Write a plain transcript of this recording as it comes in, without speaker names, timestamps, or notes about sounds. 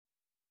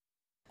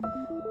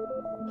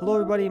Hello,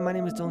 everybody. My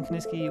name is Dylan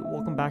Kniske.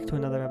 Welcome back to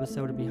another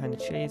episode of Behind the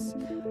Chase.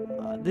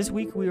 This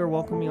week, we are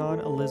welcoming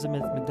on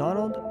Elizabeth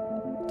McDonald.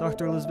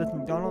 Dr. Elizabeth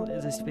McDonald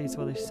is a space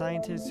weather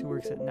scientist who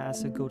works at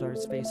NASA Goddard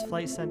Space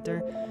Flight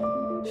Center.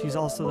 She's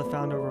also the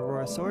founder of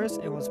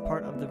Aurorasaurus and was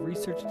part of the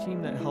research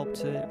team that helped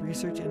to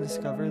research and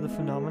discover the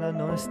phenomenon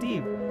known as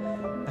Steve.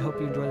 I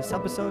hope you enjoy this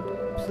episode.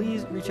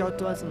 Please reach out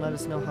to us and let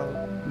us know how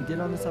we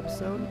did on this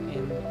episode,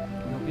 and we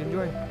hope you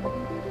enjoy.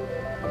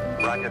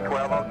 Roger,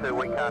 1202,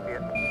 we copy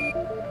it.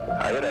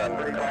 How you doing?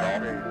 We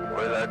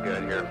look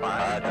good here,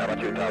 fine. How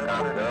about you, Tom?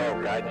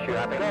 Go, guide, shoot,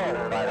 I think. Go,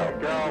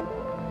 right, Go.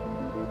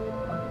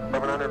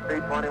 700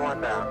 feet,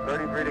 21 down,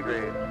 33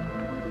 degrees.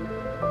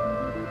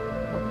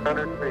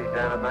 100 feet,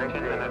 down at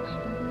 19 minutes.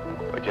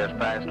 We just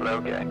passed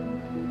low gate.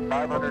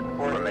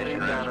 540 feet,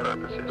 down at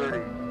purposes. 30,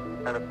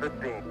 and at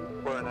 15.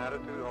 For an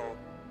attitude hold.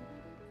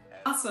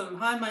 Awesome.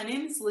 Hi, my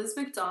name is Liz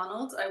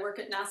McDonald. I work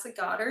at NASA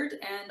Goddard,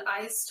 and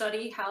I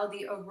study how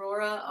the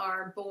aurora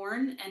are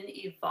born and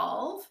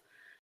evolve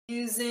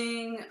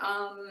using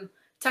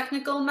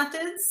technical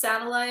methods,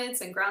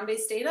 satellites, and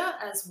ground-based data,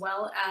 as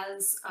well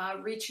as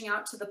reaching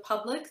out to the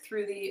public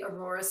through the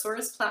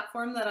Aurorasaurus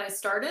platform that I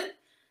started,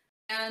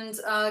 and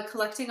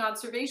collecting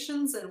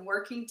observations and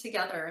working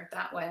together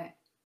that way.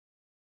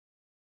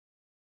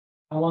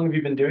 How long have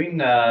you been doing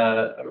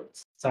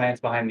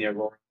science behind the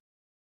aurora?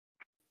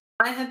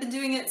 I have been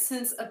doing it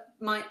since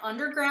my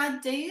undergrad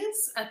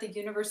days at the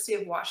University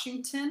of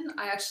Washington.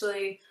 I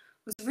actually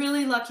was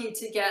really lucky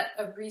to get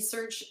a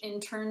research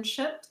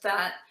internship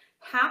that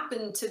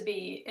happened to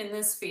be in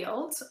this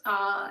field.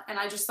 And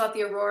I just thought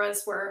the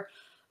auroras were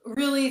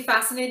really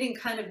fascinating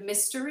kind of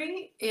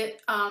mystery.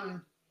 It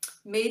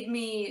made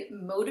me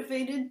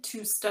motivated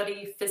to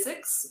study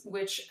physics,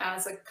 which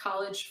as a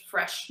college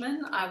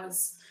freshman, I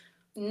was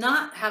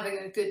not having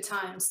a good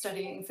time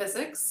studying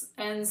physics.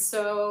 And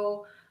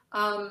so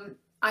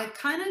I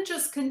kind of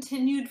just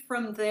continued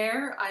from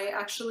there. I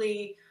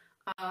actually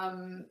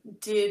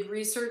did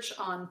research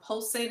on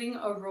pulsating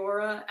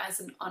aurora as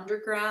an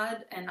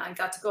undergrad, and I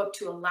got to go up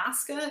to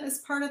Alaska as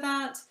part of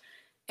that.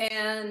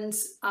 And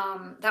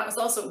that was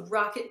also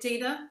rocket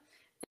data.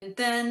 And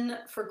then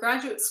for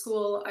graduate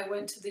school, I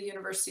went to the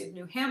University of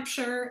New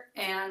Hampshire,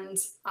 and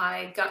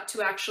I got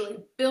to actually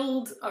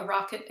build a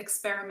rocket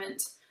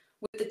experiment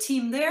with the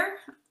team there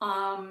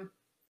and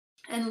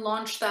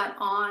launch that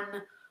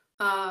on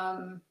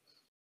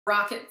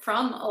rocket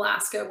from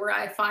Alaska, where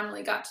I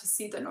finally got to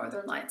see the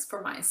Northern Lights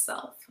for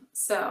myself.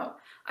 So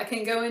I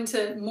can go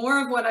into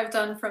more of what I've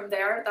done from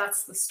there.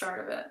 That's the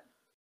start of it.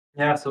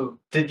 Yeah, so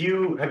have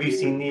you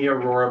seen the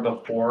aurora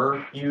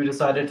before you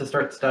decided to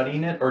start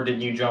studying it, or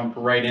did you jump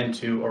right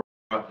into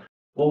aurora?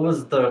 What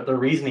was the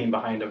reasoning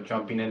behind of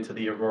jumping into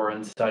the aurora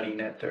and studying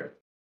it?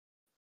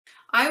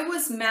 I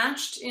was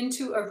matched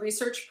into a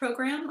research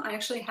program. I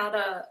actually had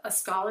a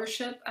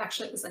scholarship.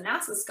 Actually, it was a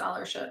NASA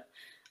scholarship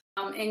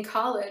in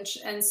college.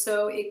 And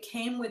so it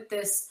came with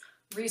this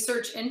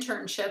research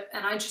internship,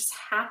 and I just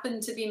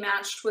happened to be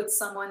matched with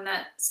someone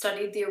that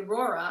studied the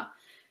aurora.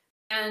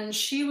 And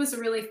she was a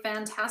really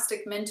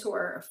fantastic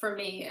mentor for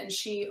me. And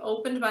she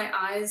opened my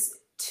eyes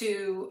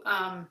to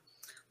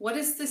what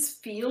is this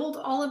field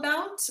all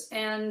about?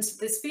 And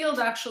this field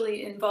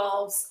actually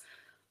involves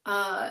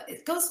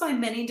it goes by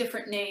many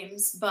different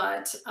names,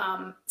 but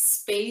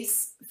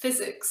space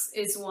physics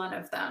is one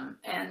of them,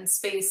 and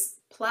space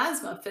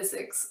plasma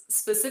physics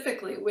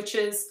specifically, which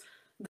is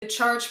the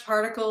charged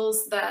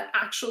particles that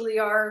actually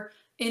are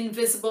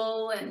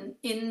invisible and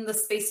in the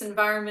space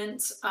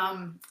environment,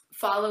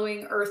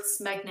 following Earth's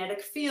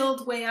magnetic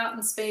field way out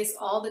in space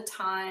all the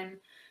time.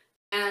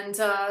 And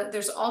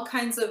there's all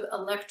kinds of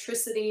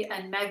electricity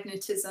and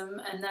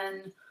magnetism, and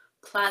then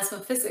plasma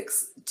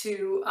physics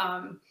to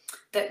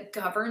that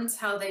governs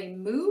how they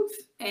move.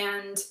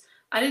 And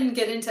I didn't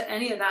get into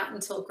any of that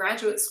until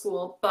graduate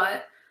school,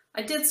 but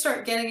I did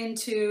start getting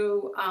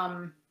into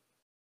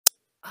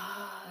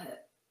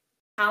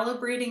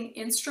calibrating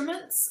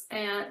instruments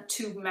and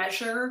to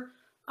measure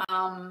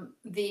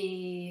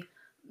the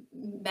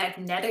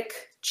magnetic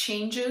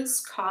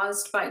changes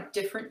caused by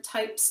different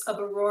types of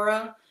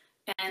aurora.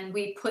 And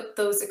we put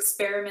those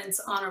experiments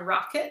on a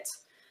rocket.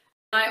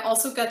 I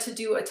also got to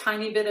do a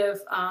tiny bit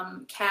of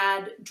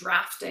CAD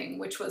drafting,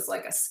 which was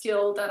like a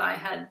skill that I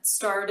had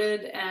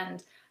started,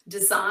 and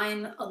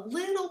design a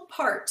little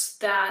part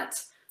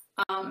that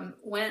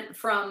went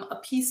from a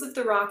piece of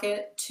the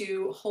rocket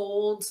to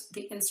hold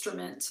the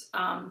instrument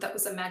that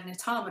was a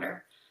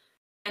magnetometer,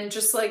 and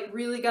just like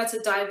really got to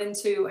dive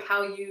into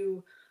how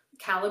you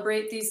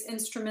calibrate these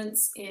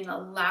instruments in a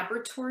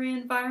laboratory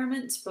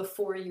environment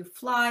before you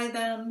fly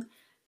them.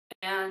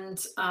 And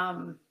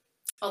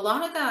a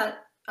lot of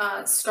that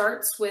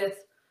starts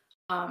with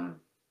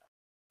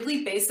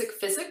really basic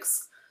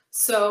physics.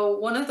 So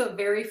one of the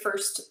very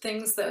first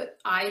things that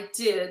I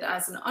did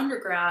as an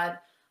undergrad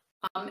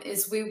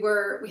is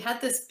we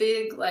had this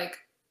big like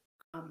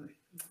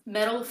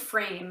metal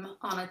frame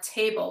on a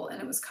table,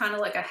 and it was kind of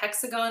like a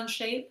hexagon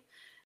shape.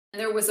 And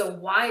there was a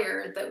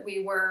wire that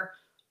we were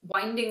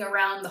winding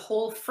around the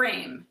whole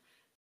frame.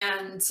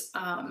 And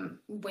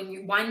when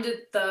you wind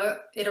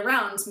it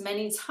around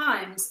many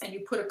times and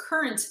you put a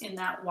current in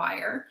that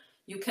wire,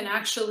 you can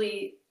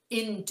actually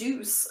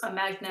induce a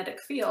magnetic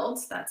field.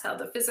 That's how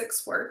the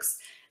physics works.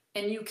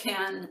 And you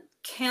can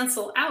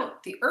cancel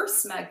out the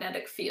Earth's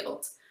magnetic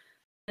field.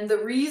 And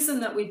the reason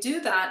that we do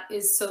that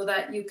is so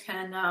that you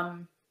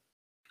can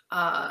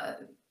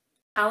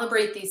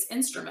calibrate these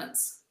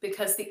instruments,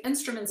 because the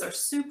instruments are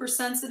super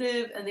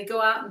sensitive and they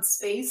go out in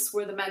space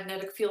where the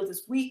magnetic field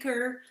is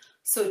weaker.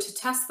 So to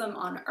test them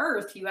on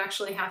Earth, you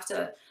actually have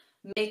to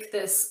make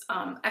this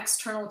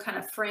external kind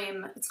of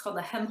frame. It's called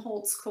the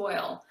Helmholtz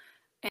coil.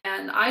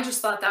 And I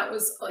just thought that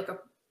was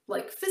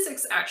like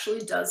physics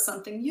actually does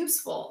something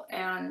useful.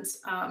 And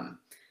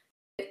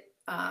it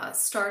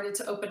started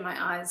to open my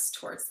eyes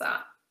towards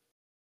that.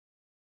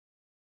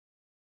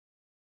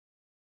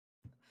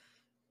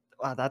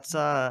 Wow, that's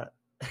I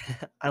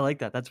like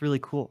that. That's really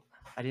cool.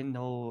 I didn't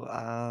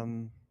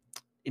know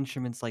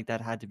instruments like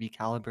that had to be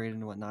calibrated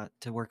and whatnot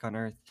to work on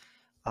Earth.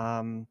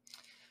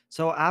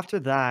 So after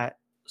that,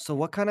 so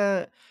what kind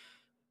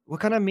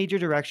of made your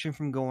direction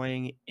from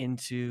going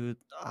into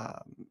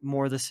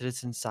more the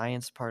citizen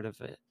science part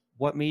of it?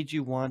 What made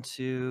you want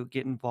to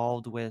get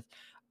involved with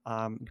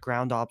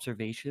ground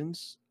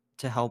observations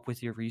to help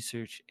with your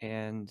research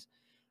and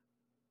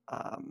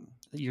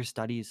your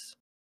studies?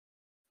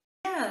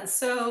 Yeah,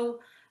 so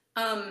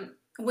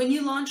when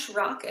you launch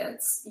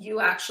rockets, you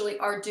actually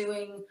are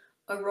doing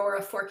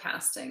aurora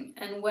forecasting.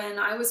 And when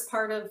I was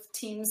part of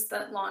teams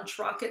that launch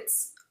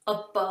rockets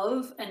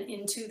above and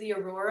into the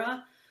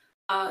aurora,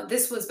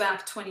 this was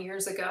back 20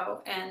 years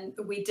ago, and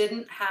we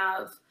didn't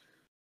have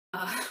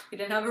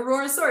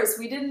aurora source.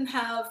 We didn't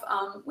have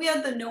we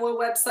had the NOAA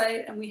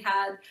website, and we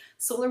had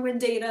solar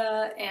wind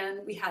data,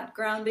 and we had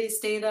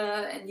ground-based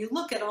data, and you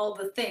look at all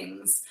the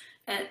things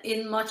and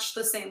in much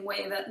the same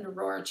way that an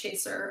aurora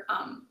chaser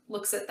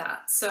looks at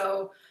that.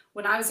 So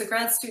when I was a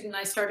grad student,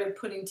 I started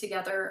putting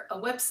together a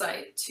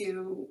website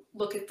to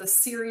look at the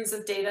series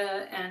of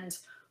data and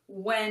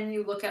when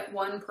you look at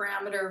one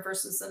parameter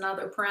versus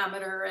another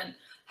parameter, and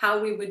how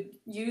we would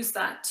use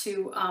that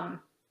to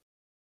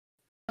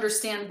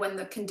understand when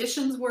the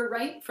conditions were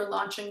right for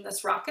launching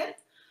this rocket.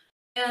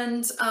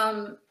 And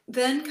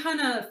then kind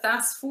of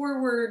fast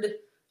forward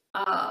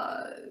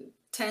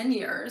 10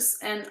 years,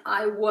 and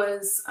I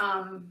was,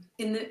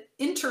 in the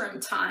interim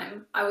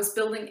time, I was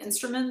building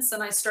instruments,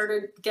 and I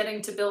started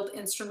getting to build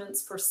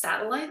instruments for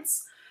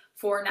satellites,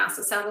 for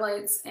NASA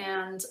satellites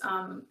and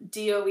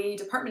DOE,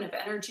 Department of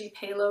Energy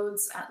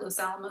payloads at Los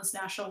Alamos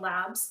National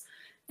Labs.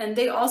 And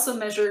they also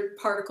measured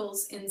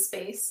particles in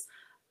space.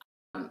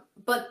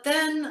 But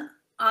then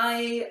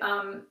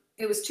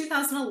it was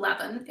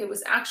 2011. It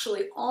was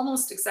actually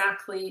almost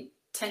exactly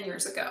 10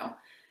 years ago.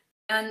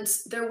 And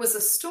there was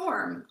a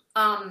storm,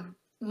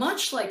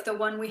 much like the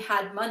one we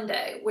had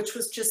Monday, which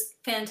was just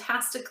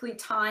fantastically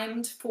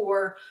timed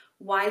for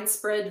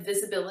widespread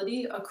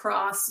visibility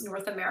across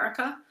North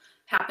America.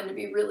 Happened to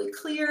be really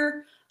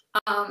clear.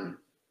 And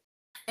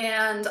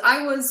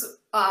I was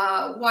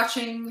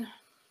watching,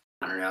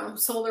 I don't know,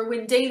 solar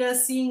wind data,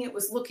 seeing it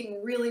was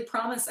looking really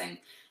promising.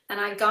 And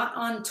I got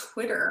on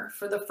Twitter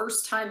for the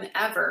first time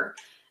ever.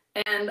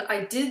 And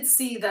I did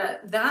see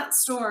that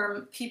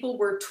storm, people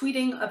were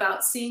tweeting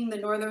about seeing the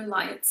Northern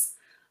Lights.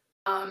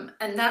 And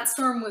that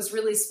storm was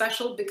really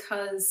special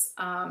because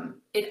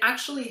it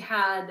actually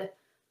had,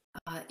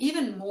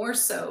 even more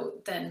so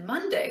than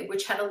Monday,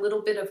 which had a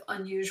little bit of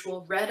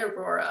unusual red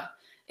aurora.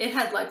 It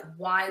had like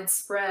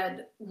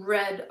widespread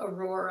red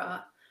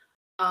aurora.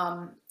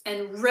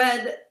 And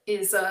red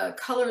is a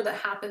color that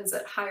happens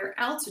at higher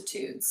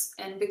altitudes.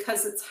 And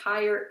because it's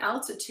higher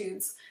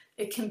altitudes,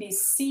 it can be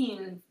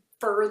seen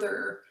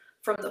further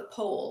from the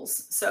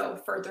poles, so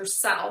further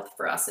south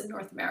for us in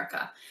North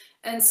America.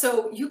 And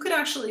so you could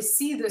actually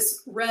see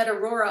this red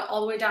aurora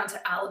all the way down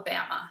to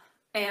Alabama.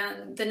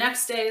 And the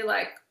next day,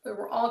 like, there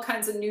were all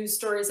kinds of news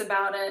stories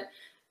about it,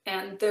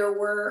 and there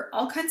were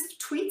all kinds of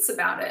tweets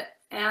about it.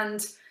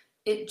 And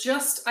it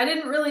just, I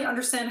didn't really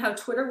understand how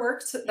Twitter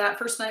worked that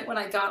first night when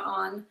I got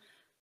on,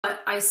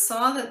 but I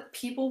saw that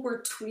people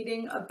were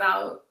tweeting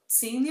about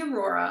seeing the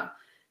aurora.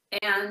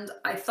 And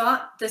I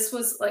thought this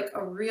was like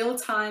a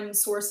real-time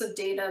source of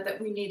data that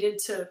we needed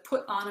to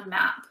put on a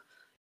map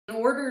in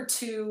order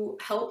to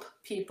help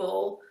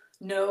people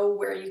know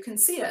where you can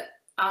see it.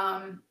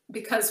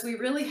 Because we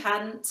really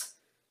hadn't,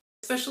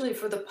 especially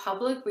for the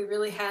public, we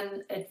really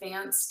hadn't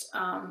advanced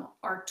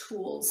our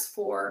tools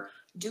for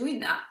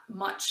doing that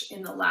much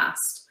in the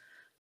last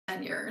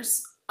 10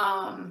 years.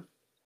 And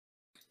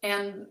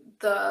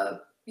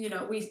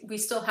we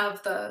still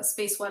have the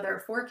Space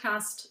Weather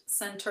Forecast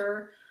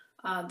Center,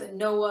 the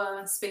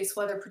NOAA Space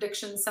Weather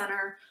Prediction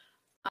Center.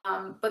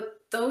 But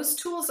those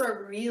tools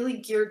are really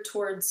geared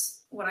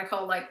towards what I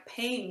call like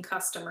paying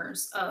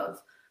customers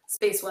of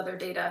space weather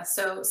data.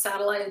 So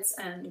satellites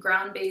and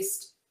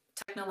ground-based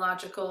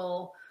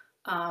technological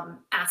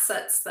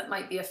assets that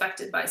might be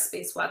affected by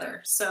space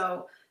weather.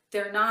 So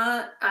they're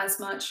not as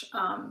much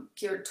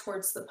geared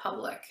towards the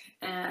public.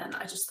 And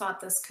I just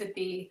thought this could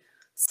be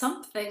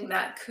something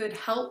that could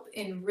help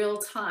in real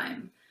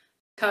time.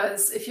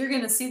 Because if you're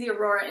going to see the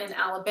aurora in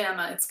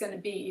Alabama, it's going to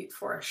be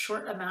for a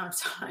short amount of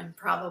time,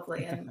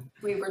 probably. And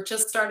we were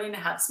just starting to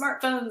have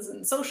smartphones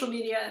and social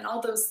media and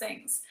all those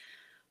things.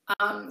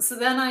 So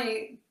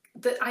then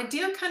the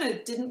idea kind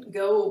of didn't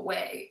go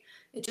away.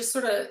 It just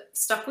sort of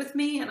stuck with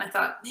me, and I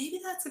thought maybe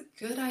that's a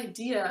good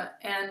idea.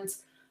 And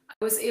I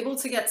was able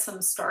to get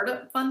some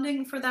startup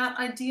funding for that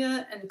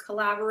idea and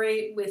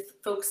collaborate with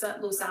folks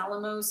at Los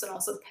Alamos and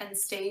also Penn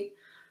State,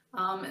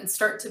 and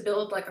start to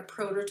build like a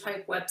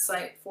prototype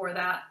website for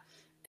that.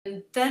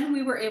 And then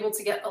we were able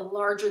to get a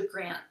larger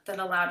grant that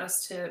allowed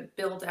us to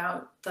build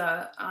out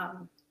the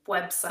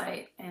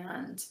website,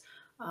 and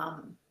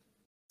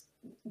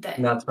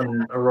And that's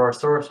when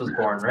Aurorasaurus was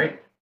born, right?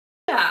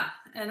 yeah,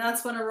 and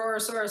that's when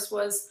Aurorasaurus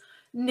was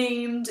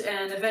named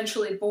and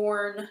eventually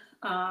born,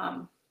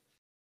 and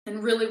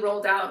really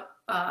rolled out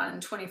in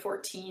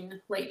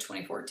 2014, late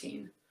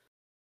 2014.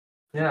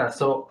 Yeah,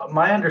 so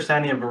my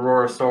understanding of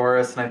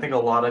Aurorasaurus, and I think a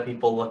lot of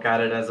people look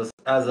at it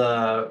as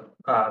a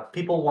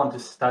people want to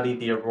study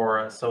the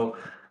aurora. So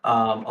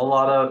a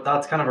lot of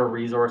that's kind of a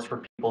resource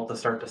for people to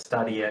start to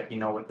study it. You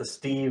know, with the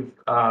Steve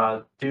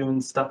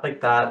dunes, stuff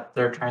like that,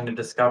 they're trying to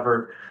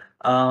discover.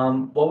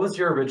 What was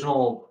your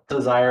original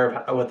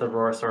desire with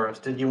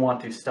Aurorasaurus? Did you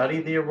want to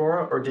study the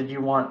aurora, or did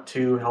you want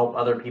to help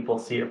other people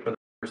see it for the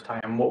first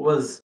time?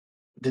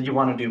 Did you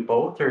want to do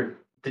both, or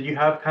did you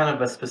have kind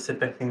of a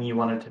specific thing you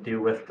wanted to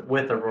do with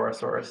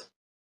Aurorasaurus?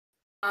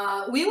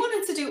 We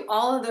wanted to do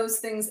all of those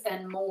things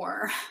and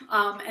more.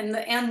 And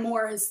the and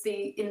more is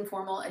the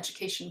informal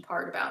education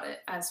part about it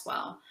as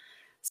well.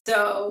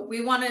 So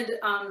we wanted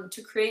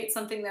to create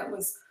something that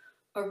was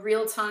a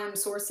real-time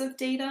source of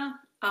data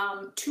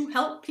to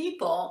help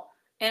people,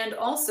 and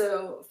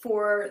also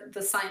for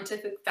the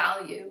scientific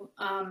value.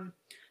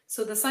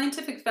 So the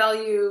scientific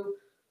value,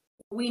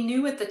 we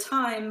knew at the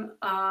time,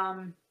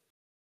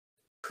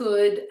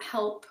 could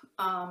help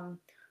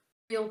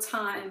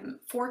real-time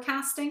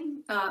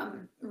forecasting,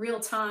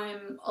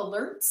 real-time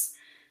alerts,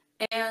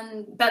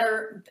 and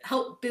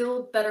help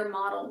build better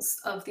models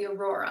of the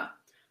aurora.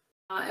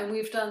 And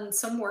we've done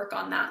some work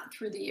on that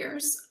through the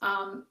years.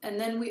 And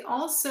then we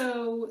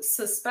also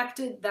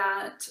suspected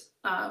that,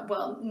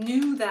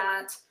 knew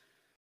that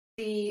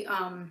the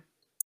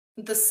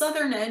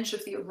southern edge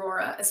of the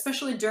aurora,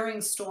 especially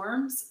during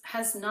storms,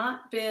 has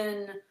not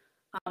been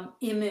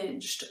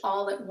imaged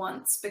all at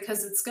once,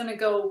 because it's going to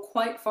go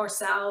quite far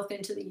south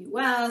into the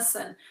US,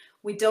 and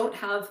we don't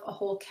have a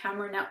whole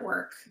camera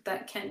network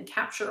that can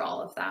capture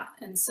all of that.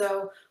 And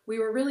so we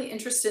were really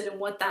interested in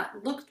what that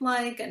looked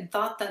like, and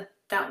thought that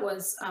that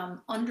was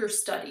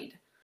understudied.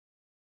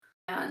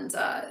 And,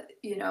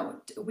 you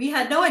know, we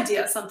had no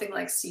idea something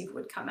like Steve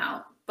would come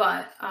out,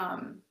 but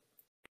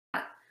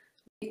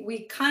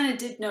we kind of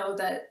did know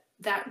that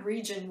that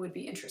region would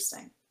be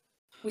interesting.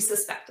 We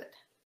suspected.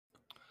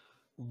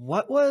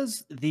 What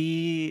was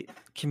the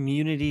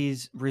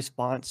community's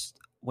response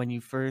when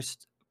you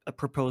first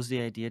proposed the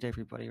idea to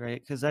everybody,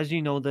 right? Because as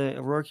you know, the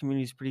Aurora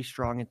community is pretty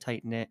strong and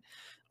tight knit.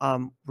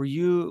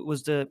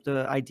 Was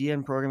the idea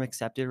and program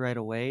accepted right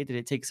away? Did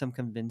it take some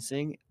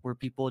convincing? Were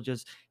people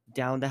just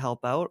down to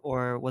help out,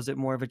 or was it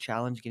more of a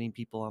challenge getting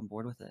people on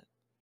board with it?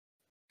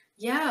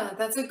 Yeah,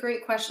 that's a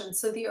great question.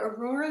 So the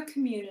Aurora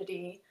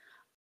community,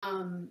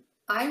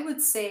 I would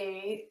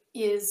say,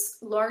 is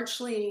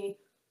largely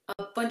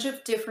a bunch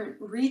of different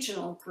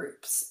regional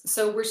groups.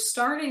 So we're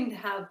starting to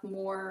have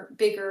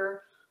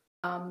bigger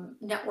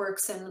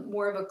networks and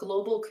more of a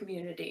global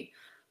community.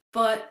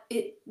 But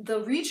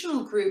the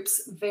regional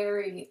groups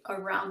vary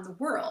around the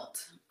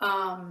world.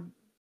 And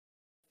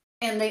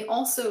they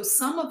also,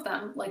 some of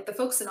them, like the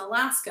folks in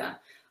Alaska,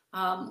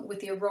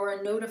 with the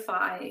Aurora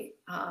Notify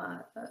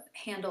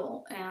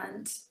handle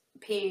and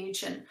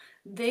page, and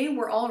they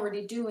were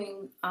already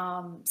doing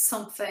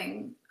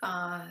something,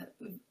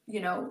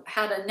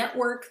 had a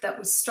network that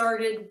was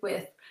started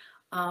with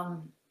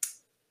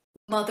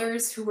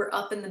mothers who were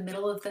up in the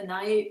middle of the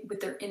night with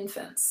their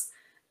infants,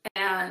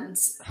 and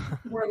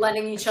were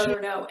letting each other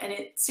know. And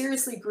it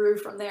seriously grew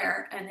from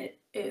there, and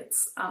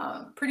it's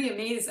pretty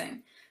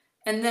amazing.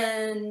 And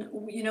then,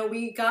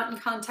 we got in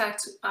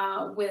contact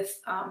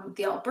with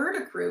the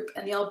Alberta group,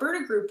 and the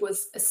Alberta group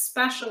was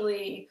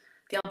especially,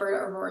 the Alberta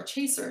Aurora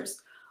Chasers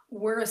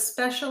were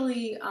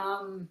especially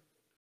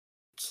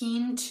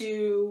keen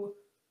to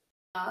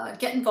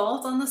get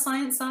involved on the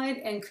science side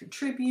and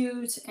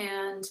contribute.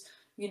 And,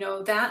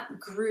 that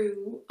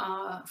grew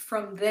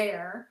from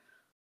there.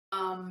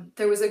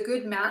 There was a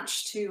good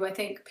match to, I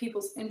think,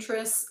 people's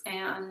interests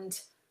and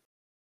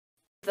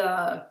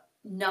the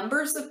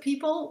numbers of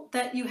people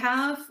that you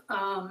have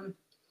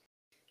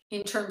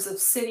in terms of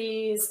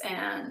cities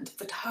and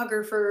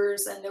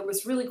photographers, and there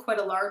was really quite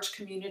a large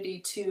community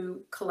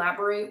to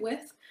collaborate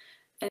with.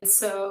 And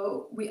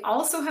so we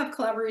also have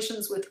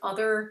collaborations with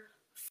other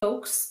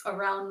folks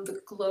around the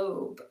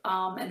globe,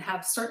 and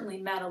have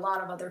certainly met a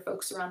lot of other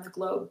folks around the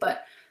globe,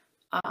 but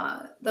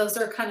those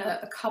are kind of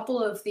a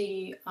couple of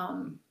the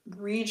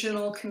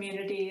regional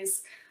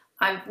communities.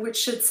 Which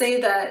should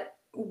say that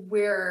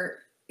we're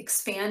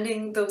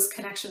expanding those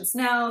connections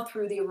now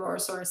through the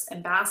Aurorasaurus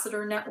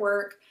Ambassador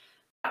Network.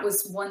 That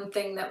was one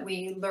thing that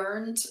we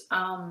learned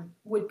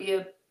would be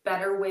a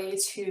better way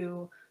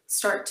to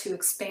start to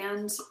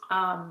expand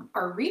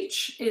our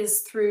reach,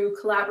 is through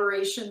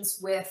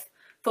collaborations with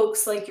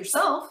folks like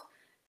yourself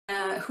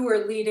who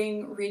are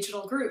leading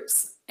regional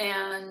groups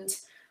and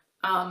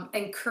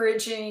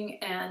encouraging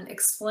and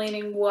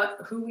explaining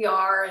who we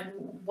are and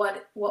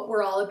what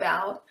we're all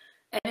about.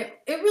 And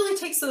it really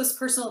takes those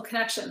personal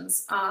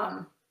connections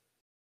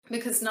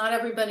because not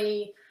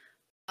everybody,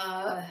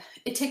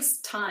 it takes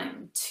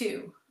time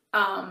too.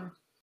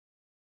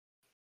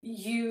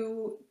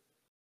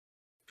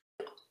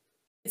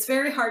 It's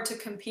very hard to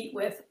compete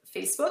with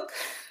Facebook.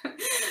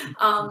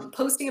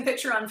 Posting a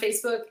picture on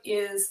Facebook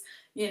is,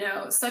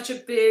 such a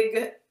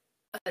big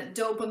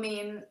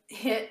dopamine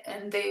hit,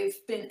 and they've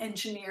been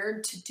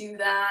engineered to do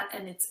that,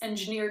 and it's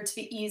engineered to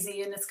be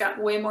easy, and it's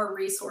got way more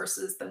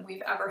resources than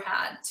we've ever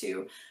had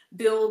to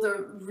build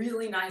a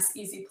really nice,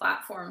 easy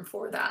platform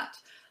for that.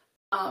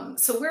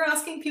 So we're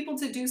asking people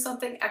to do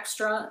something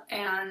extra,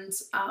 and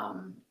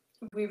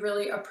we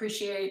really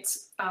appreciate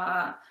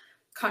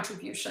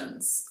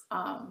contributions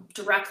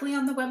directly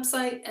on the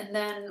website. And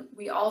then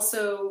we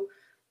also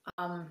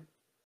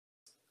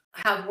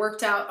have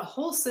worked out a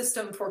whole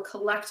system for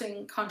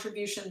collecting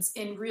contributions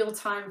in real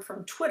time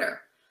from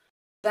Twitter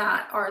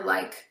that are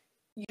like,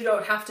 you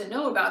don't have to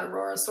know about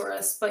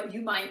Aurorasaurus, but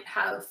you might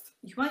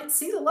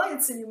see the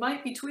lights and you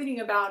might be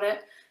tweeting about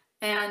it.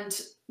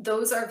 And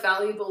those are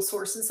valuable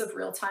sources of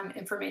real-time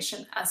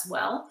information as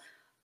well,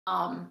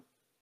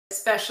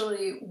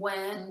 especially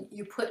when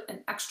you put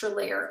an extra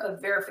layer of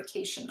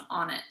verification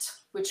on it,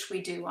 which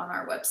we do on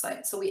our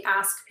website. So we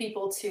ask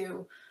people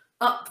to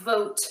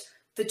upvote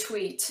the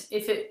tweet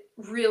if it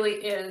really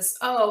is,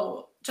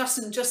 oh,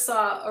 Justin just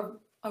saw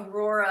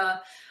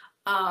Aurora,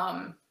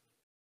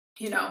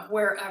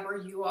 wherever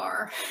you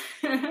are.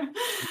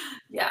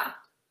 Yeah.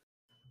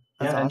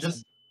 That's and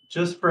awesome.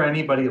 just for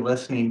anybody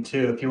listening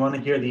too, if you want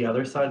to hear the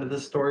other side of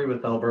this story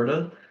with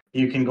Alberta,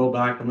 you can go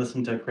back and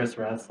listen to Chris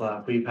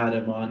Ratzlaff. We've had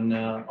him on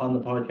the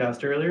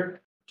podcast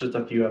earlier, just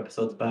a few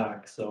episodes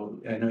back. So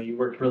I know you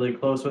worked really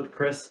close with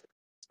Chris,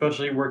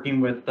 especially working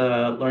with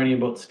learning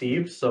about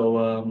Steve.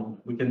 So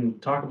we can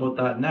talk about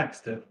that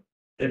next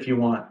if you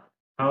want.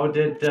 How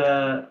did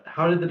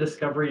the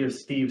discovery of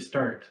Steve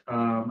start?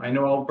 I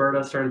know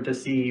Alberta started to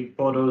see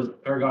photos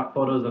or got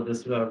photos of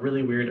this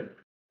really weird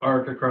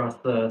arc across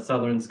the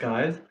southern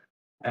skies.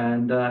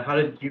 And how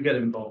did you get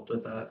involved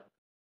with that?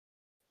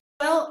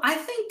 Well, I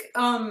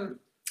think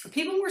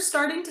people were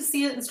starting to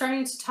see it and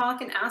starting to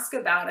talk and ask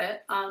about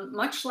it,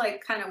 much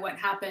like kind of what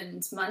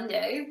happened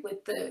Monday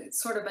with the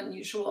sort of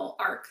unusual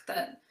arc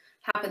that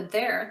happened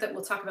there that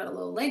we'll talk about a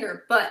little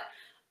later. But,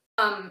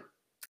 and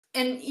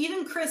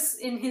even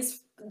Chris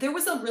there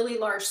was a really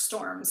large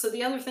storm. So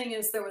the other thing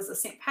is there was a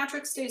St.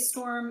 Patrick's Day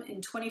storm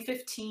in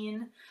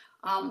 2015.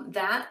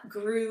 That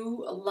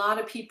grew a lot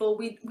of people.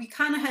 We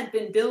kind of had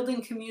been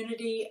building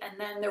community, and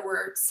then there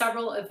were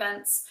several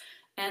events,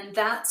 and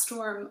that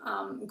storm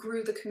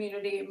grew the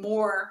community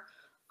more.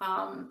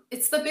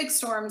 It's the big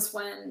storms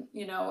when,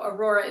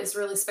 Aurora is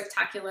really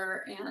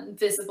spectacular and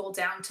visible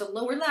down to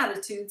lower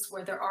latitudes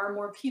where there are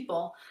more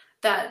people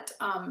that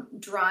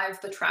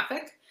drive the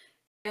traffic.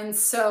 And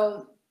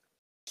so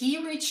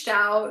he reached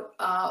out,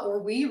 or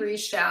we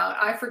reached out,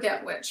 I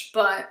forget which,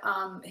 but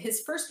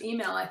his first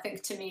email, I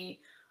think, to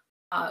me,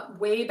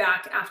 way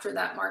back after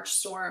that March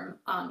storm,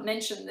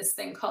 mentioned this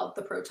thing called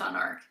the Proton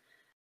Arc.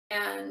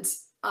 And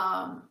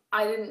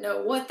I didn't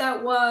know what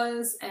that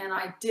was, and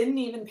I didn't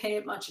even pay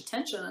it much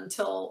attention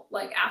until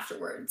like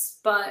afterwards,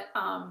 but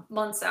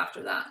months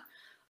after that.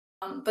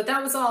 But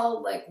that was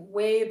all like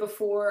way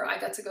before I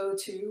got to go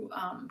to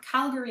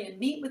Calgary and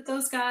meet with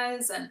those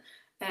guys and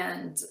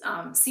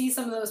see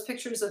some of those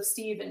pictures of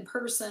Steve in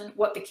person,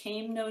 what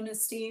became known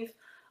as Steve.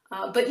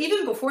 But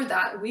even before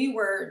that, we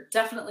were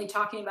definitely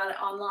talking about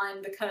it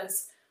online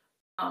because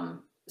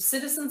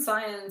citizen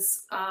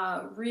science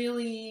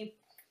really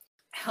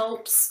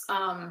helps.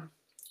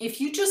 If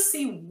you just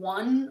see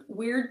one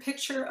weird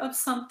picture of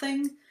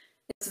something,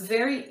 it's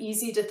very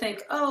easy to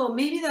think, oh,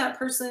 maybe that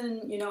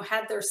person,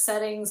 had their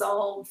settings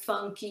all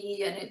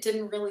funky and it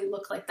didn't really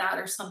look like that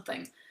or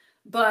something.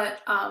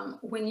 But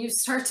when you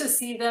start to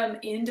see them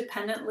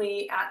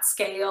independently at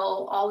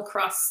scale all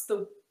across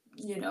the,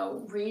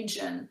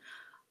 region,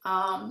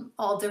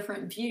 all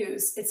different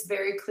views, it's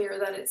very clear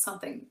that it's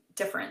something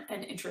different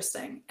and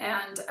interesting.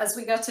 And as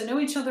we got to know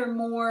each other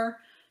more,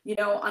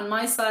 on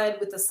my side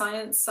with the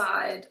science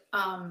side,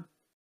 and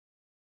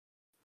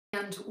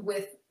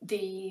with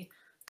the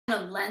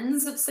kind of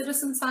lens of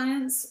citizen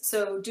science,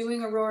 so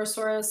doing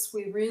Aurorasaurus,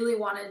 we really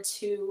wanted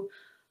to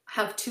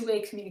have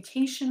two-way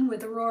communication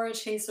with Aurora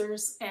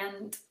chasers,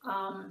 and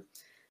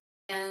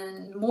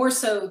more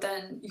so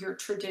than your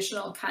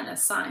traditional kind of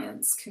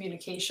science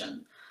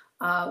communication,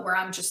 where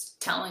I'm just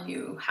telling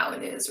you how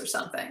it is or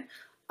something.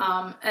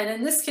 And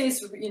in this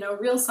case,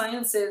 real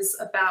science is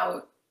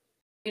about,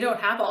 you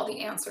don't have all the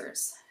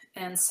answers.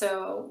 And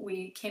so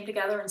we came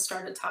together and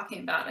started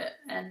talking about it,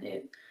 and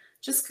it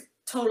just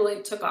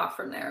totally took off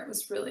from there. It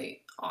was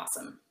really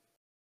awesome.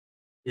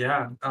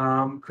 Yeah.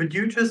 Could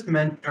you just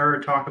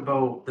talk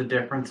about the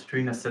difference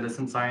between a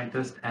citizen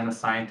scientist and a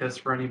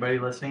scientist for anybody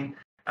listening,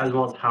 as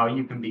well as how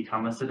you can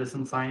become a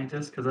citizen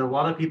scientist? Because a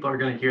lot of people are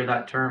going to hear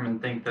that term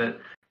and think that,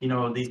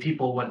 these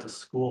people went to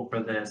school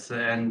for this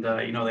and,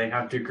 they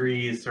have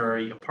degrees or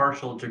a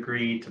partial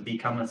degree to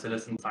become a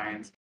citizen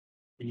scientist.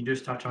 Can you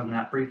just touch on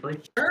that briefly?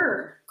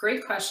 Sure,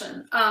 great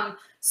question.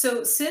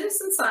 So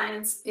citizen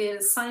science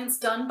is science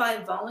done by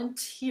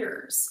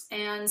volunteers.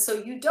 And so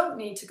you don't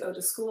need to go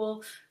to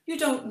school. You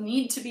don't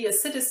need to be a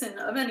citizen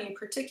of any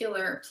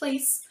particular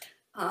place.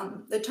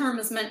 The term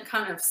is meant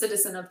kind of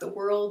citizen of the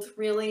world,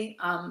 really,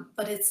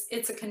 but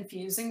it's a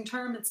confusing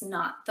term. It's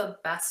not the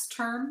best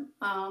term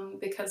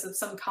because of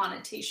some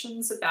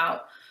connotations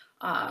about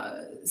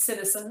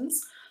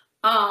citizens.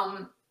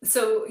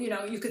 So,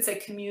 you could say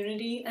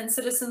community and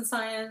citizen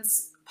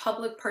science,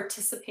 public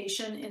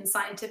participation in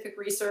scientific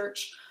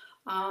research.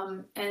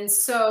 And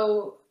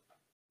so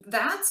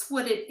that's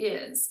what it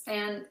is.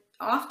 And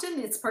often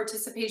it's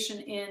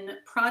participation in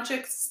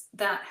projects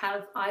that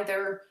have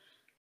either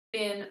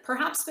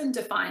perhaps been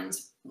defined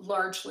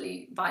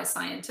largely by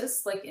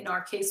scientists. Like in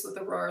our case with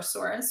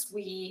Aurorasaurus,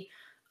 we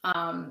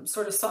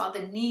sort of saw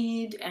the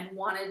need and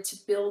wanted to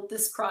build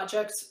this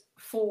project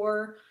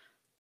for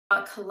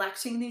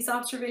collecting these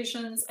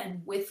observations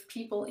and with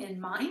people in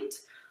mind.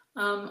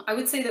 I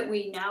would say that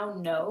we now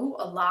know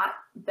a lot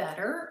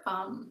better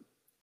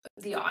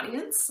the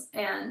audience,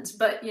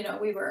 but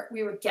we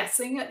were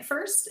guessing at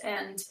first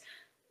and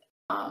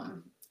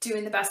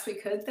doing the best we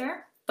could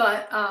there.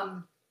 But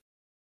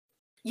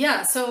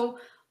yeah, so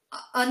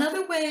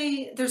another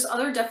way, there's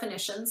other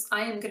definitions.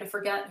 I am going to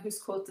forget whose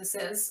quote this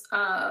is.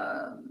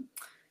 I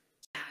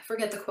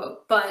forget the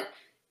quote, but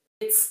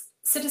it's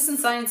citizen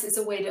science is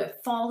a way to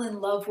fall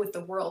in love with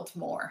the world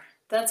more.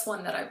 That's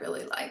one that I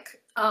really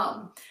like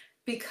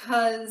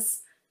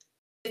because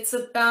it's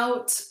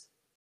about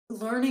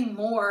learning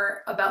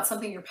more about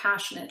something you're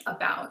passionate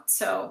about.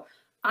 So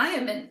I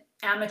am an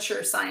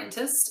amateur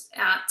scientist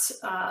at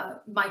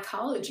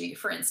mycology,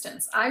 for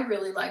instance. I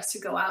really like to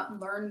go out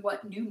and learn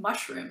what new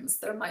mushrooms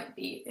there might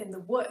be in the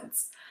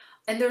woods.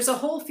 And there's a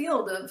whole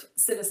field of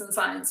citizen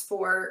science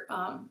for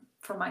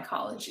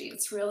mycology.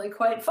 It's really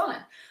quite fun.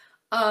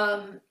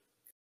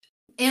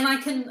 And I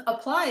can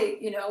apply,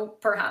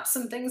 perhaps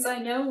some things I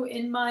know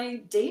in my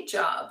day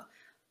job.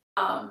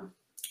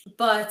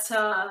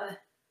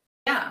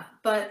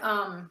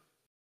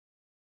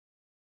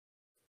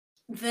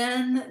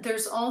 Then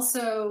there's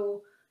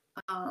also,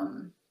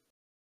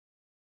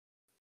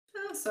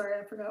 sorry,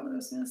 I forgot what I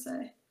was going to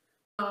say.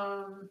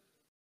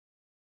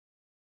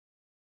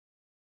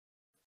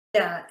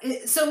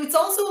 So it's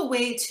also a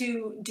way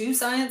to do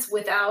science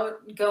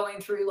without going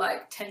through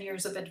like 10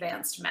 years of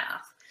advanced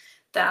math.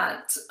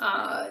 That,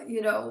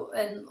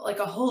 and like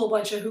a whole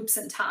bunch of hoops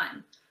in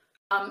time.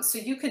 So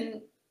you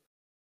can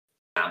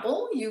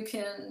dabble, you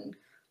can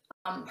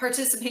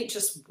participate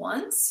just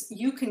once,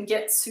 you can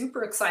get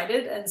super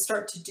excited and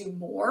start to do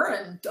more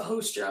and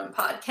host your own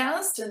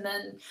podcast. And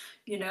then,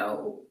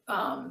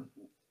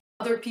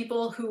 other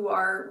people who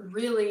are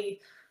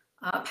really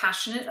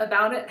passionate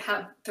about it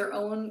have their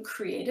own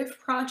creative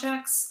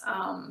projects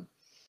from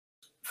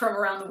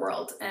around the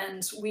world.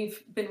 And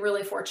we've been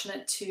really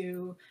fortunate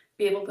to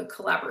be able to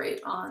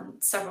collaborate on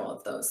several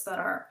of those that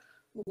are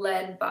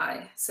led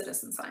by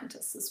citizen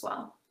scientists as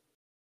well.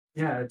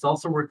 Yeah, it's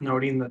also worth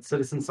noting that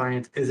citizen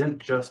science isn't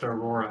just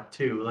Aurora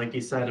too. Like you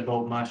said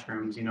about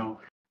mushrooms,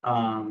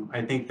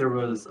 I think there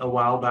was a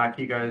while back,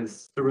 there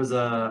was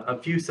a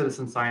few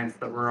citizen science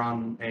that were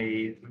on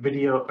a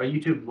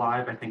YouTube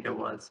live, I think it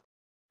was.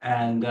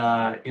 And,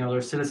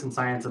 there's citizen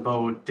science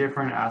about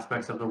different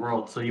aspects of the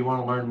world. So you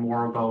want to learn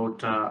more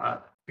about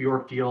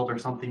your field or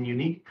something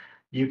unique,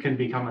 you can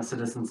become a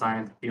citizen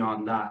science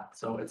beyond that.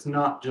 So it's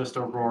not just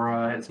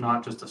Aurora, it's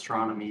not just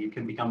astronomy. You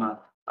can become a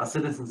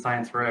citizen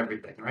science for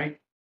everything, right?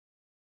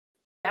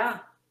 Yeah,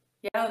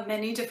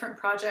 many different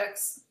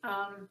projects.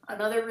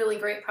 Another really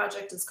great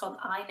project is called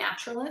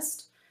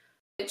iNaturalist,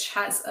 which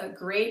has a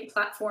great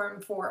platform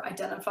for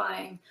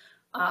identifying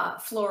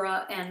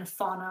flora and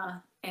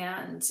fauna.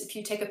 And if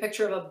you take a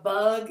picture of a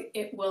bug,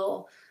 it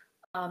will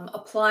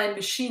apply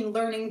machine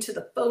learning to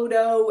the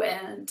photo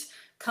and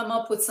come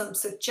up with some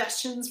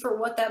suggestions for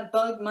what that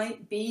bug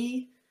might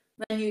be.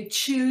 Then you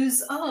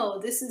choose, oh,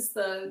 this is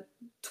the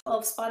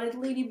 12-spotted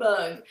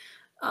ladybug.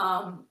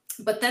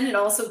 But then it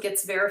also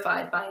gets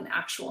verified by an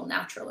actual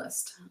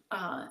naturalist,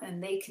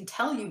 and they can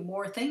tell you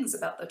more things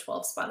about the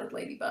 12-spotted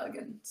ladybug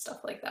and stuff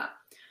like that.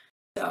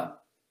 So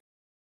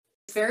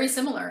it's very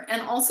similar.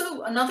 And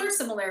also another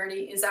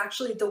similarity is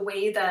actually the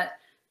way that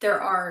there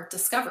are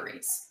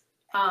discoveries.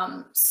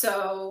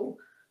 So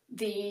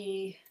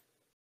the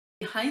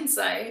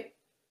hindsight,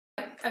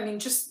 I mean,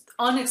 just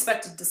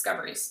unexpected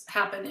discoveries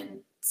happen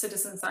in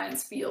citizen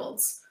science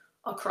fields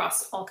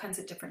across all kinds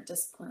of different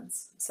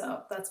disciplines.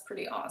 So that's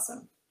pretty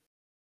awesome.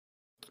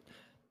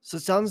 So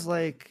it sounds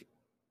like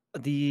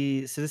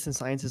the citizen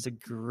science is a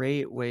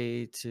great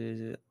way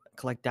to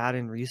collect data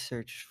and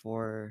research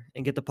for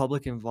and get the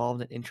public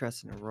involved and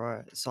interested in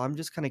Aurora. So I'm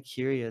just kind of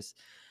curious,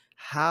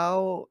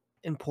 how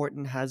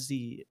important has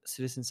the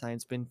citizen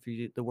science been for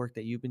you, the work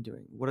that you've been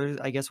doing? What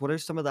are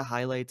some of the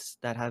highlights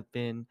that have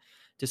been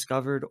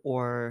discovered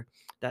or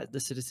that the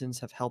citizens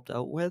have helped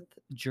out with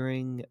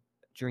during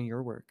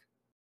your work?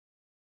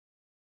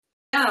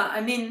 Yeah,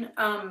 I mean,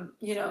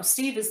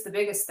 Steve is the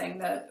biggest thing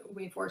that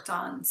we've worked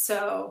on.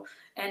 So,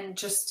 and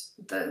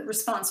just the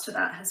response to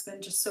that has been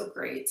just so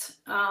great.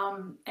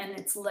 And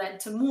it's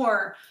led to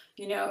more,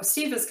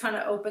 Steve has kind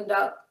of opened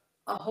up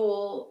a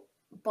whole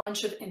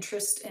bunch of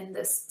interest in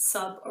this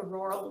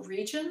sub-auroral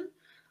region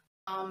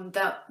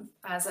that,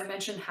 as I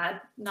mentioned,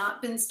 had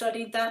not been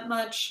studied that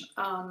much.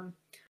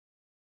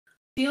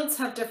 Fields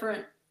have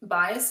different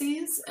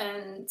biases,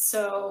 and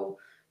so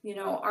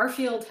our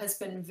field has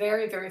been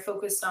very, very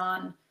focused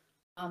on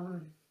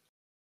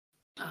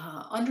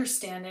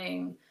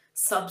understanding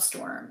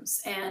substorms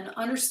and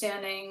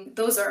understanding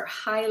those are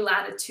high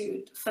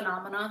latitude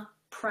phenomena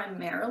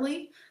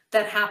primarily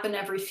that happen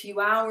every few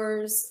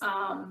hours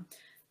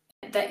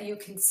that you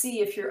can see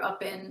if you're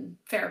up in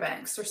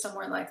Fairbanks or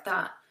somewhere like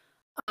that.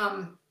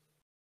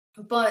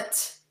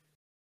 But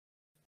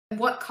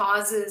what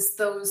causes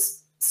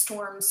those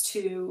storms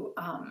to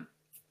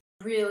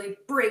really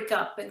break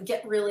up and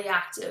get really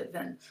active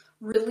and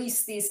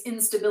release these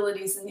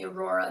instabilities in the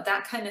aurora,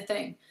 that kind of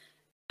thing.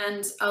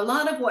 And a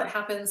lot of what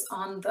happens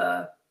on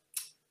the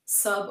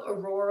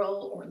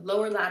sub-auroral or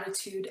lower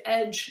latitude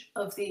edge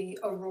of the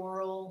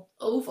auroral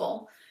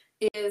oval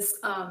is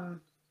a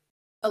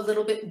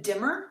little bit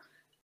dimmer.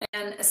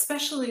 And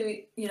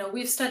especially,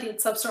 we've studied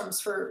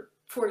substorms for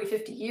 40,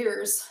 50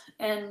 years,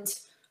 and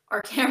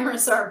our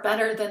cameras are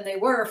better than they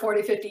were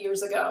 40, 50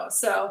 years ago.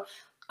 So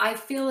I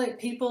feel like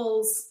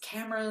people's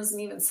cameras and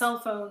even cell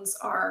phones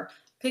are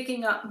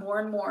picking up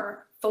more and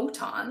more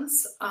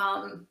photons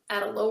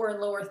at a lower and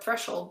lower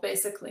threshold,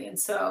 basically. And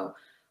so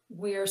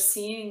we're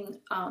seeing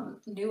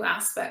new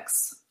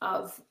aspects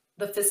of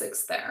the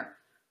physics there.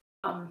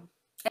 And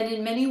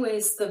in many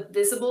ways, the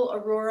visible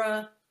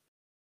aurora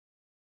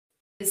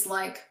is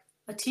like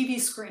a TV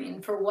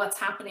screen for what's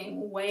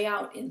happening way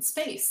out in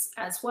space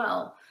as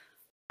well,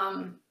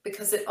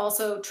 because it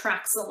also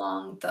tracks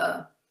along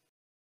the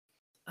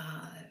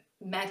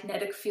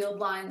magnetic field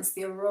lines.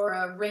 The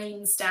aurora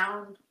rains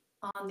down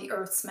on the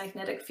Earth's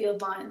magnetic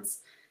field lines.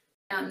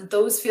 And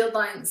those field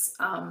lines,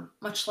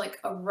 much like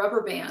a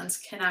rubber band,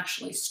 can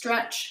actually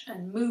stretch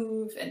and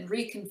move and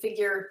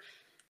reconfigure.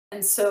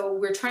 And so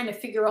we're trying to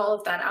figure all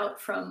of that out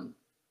from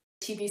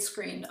the TV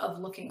screen of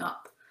looking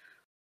up.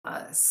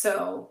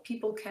 So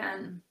people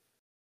can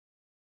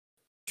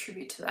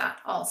contribute to that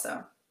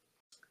also.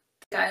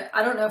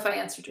 I don't know if I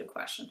answered your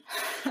question.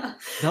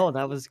 No,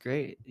 that was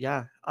great.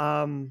 Yeah.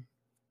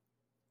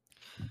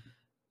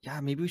 Yeah,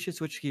 maybe we should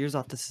switch gears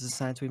off this is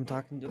science. We've been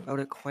talking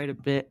about it quite a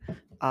bit.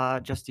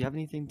 Just, do you have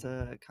anything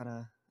to kind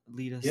of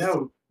lead us? Yeah,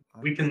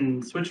 we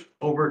can switch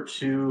over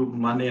to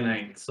Monday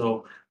night.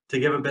 So to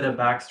give a bit of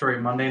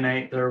backstory, Monday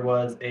night there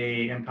was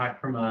a impact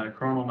from a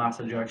coronal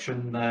mass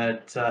ejection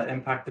that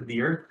impacted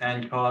the Earth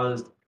and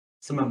caused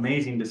some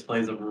amazing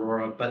displays of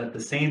aurora. But at the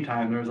same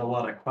time, there was a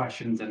lot of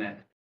questions in it.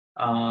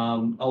 A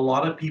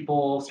lot of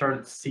people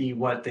started to see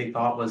what they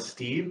thought was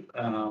Steve.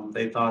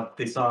 They thought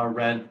they saw a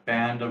red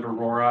band of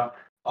aurora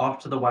off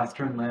to the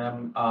western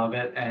limb of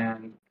it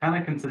and kind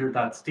of considered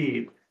that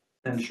Steve.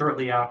 Then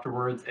shortly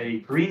afterwards,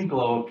 a green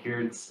glow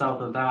appeared south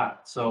of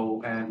that.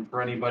 So, and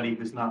for anybody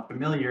who's not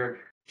familiar,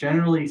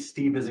 generally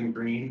Steve isn't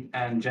green,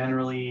 and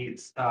generally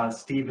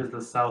Steve is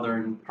the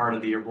southern part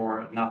of the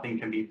aurora. Nothing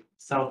can be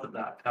south of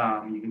that.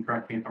 You can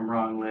correct me if I'm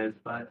wrong, Liz,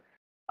 but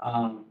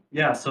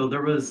yeah, so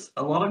there was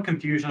a lot of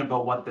confusion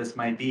about what this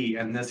might be,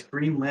 and this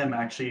green limb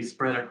actually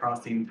spread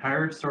across the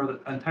entire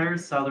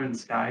southern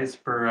skies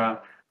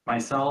for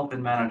myself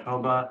in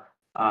Manitoba.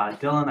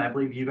 Dylan, I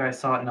believe you guys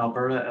saw it in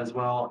Alberta as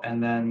well,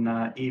 and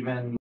then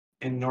even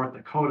in North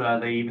Dakota,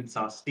 they even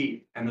saw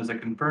Steve, and there's a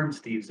confirmed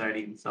Steve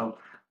sighting. So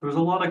there was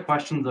a lot of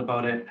questions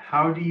about it.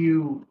 For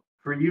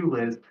you,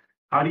 Liz,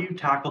 how do you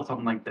tackle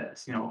something like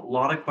this? A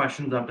lot of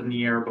questions up in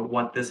the air about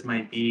what this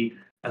might be,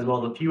 as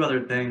well as a few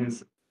other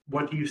things.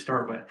 What do you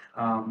start with?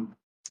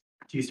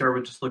 Do you start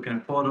with just looking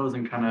at photos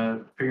and kind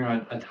of figuring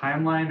out a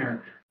timeline,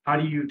 or how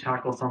do you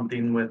tackle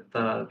something with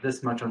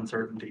this much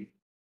uncertainty?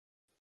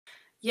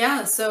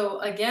 Yeah, so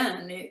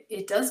again,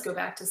 it does go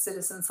back to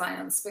citizen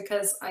science,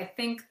 because I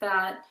think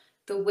that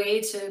the way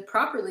to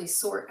properly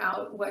sort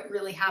out what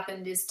really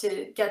happened is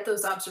to get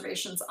those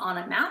observations on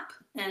a map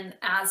and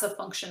as a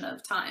function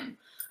of time.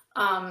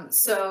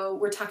 So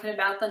we're talking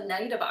about the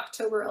night of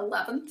October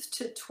 11th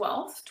to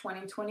 12th,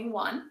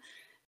 2021.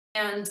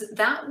 And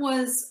that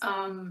was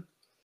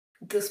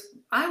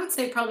I would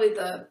say probably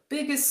the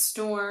biggest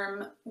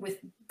storm with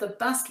the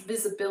best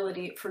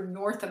visibility for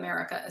North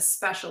America,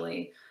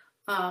 especially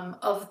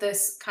of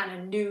this kind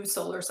of new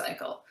solar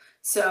cycle.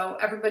 So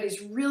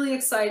everybody's really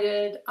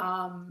excited.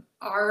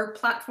 Our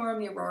platform,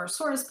 the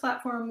Aurorasaurus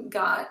platform,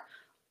 got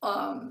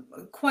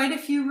quite a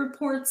few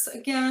reports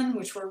again,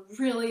 which we're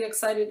really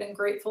excited and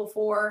grateful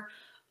for.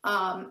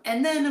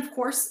 And then, of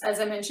course, as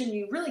I mentioned,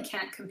 you really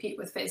can't compete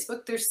with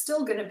Facebook. There's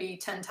still going to be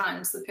 10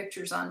 times the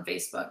pictures on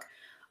Facebook.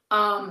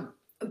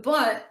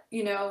 But,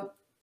 you know,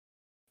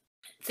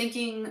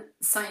 thinking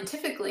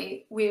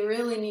scientifically, we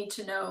really need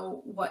to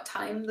know what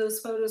time those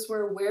photos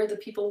were, where the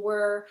people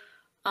were,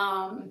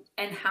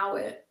 and how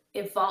it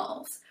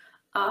evolved.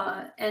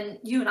 And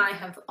you and I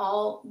have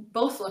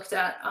both looked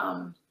at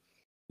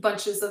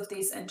bunches of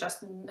these, and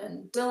Justin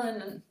and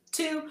Dylan and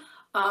too,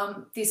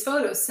 these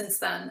photos since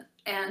then,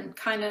 and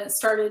kind of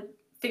started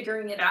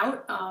figuring it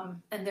out.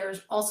 And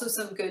there's also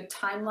some good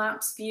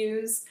time-lapse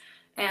views.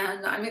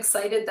 And I'm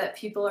excited that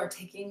people are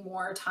taking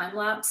more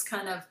time-lapse,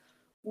 kind of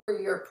where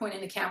you're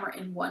pointing the camera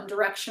in one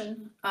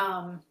direction,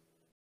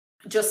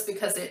 just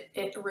because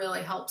it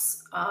really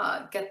helps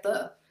get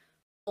the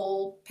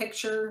whole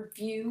picture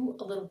view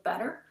a little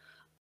better.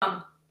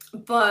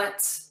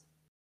 But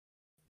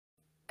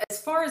as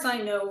far as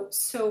I know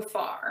so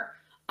far,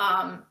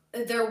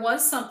 there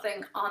was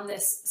something on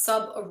this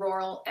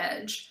subaurora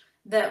edge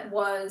that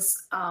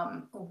was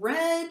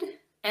red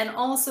and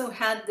also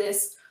had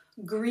this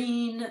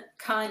green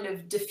kind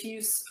of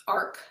diffuse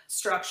arc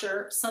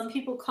structure. Some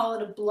people call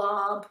it a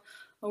blob,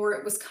 or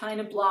it was kind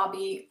of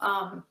blobby.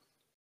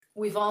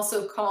 We've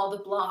also called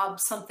the blob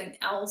something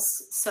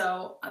else,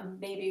 so I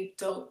maybe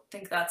don't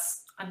think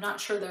I'm not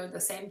sure they're the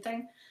same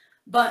thing.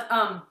 But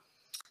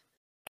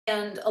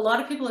and a lot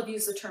of people have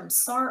used the term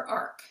SAR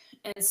arc.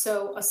 And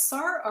so a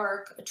SAR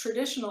arc, a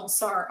traditional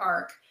SAR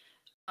arc,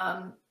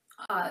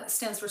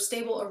 stands for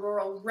stable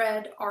auroral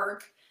red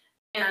arc,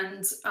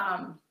 and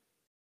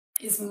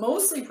is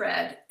mostly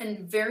red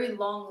and very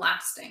long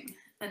lasting.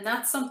 And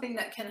that's something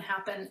that can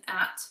happen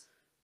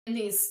in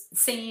these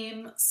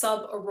same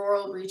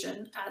subauroral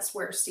region as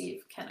where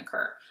Steve can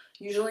occur,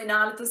 usually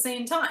not at the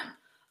same time.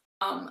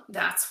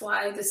 That's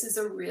why this is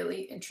a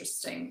really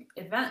interesting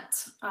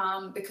event,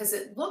 because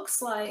it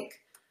looks like,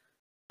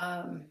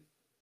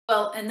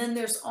 well, and then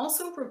there's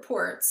also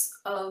reports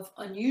of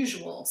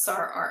unusual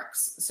SAR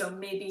arcs, so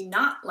maybe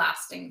not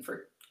lasting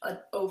for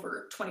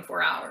over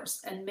 24 hours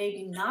and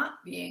maybe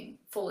not being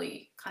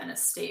fully kind of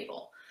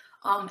stable.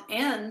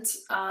 And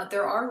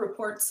there are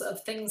reports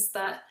of things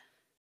that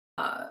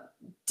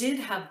did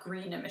have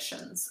green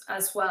emissions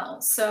as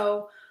well.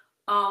 So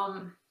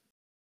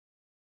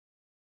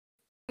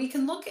we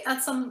can look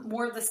at some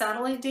more of the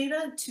satellite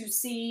data to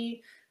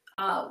see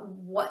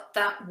what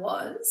that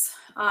was.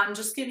 I'm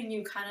just giving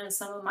you kind of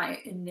some of my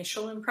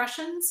initial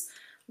impressions,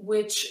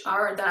 which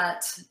are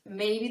that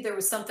maybe there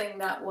was something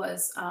that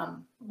was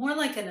more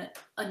like an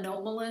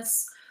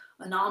anomalous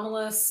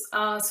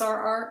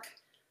SAR arc,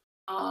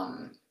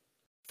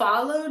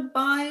 followed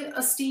by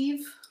a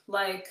Steve,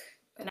 like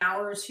an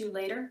hour or two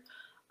later.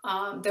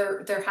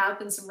 There have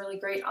been some really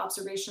great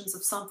observations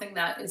of something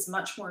that is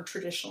much more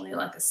traditionally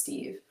like a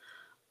Steve.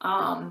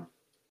 And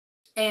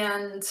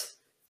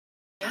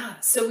yeah,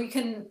 so we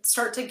can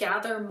start to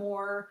gather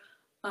more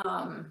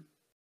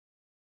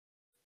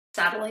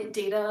satellite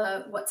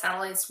data, what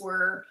satellites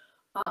were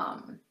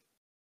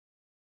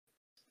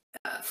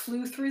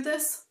flew through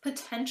this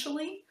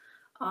potentially,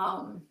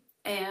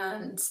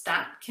 and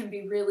that can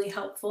be really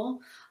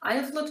helpful. I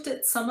have looked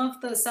at some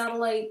of the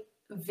satellite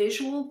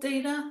visual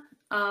data,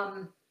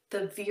 the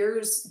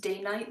VIIRS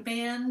day-night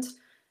band,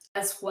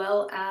 as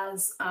well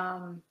as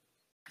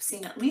I've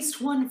seen at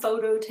least one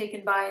photo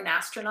taken by an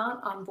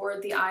astronaut on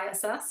board the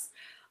ISS,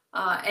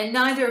 and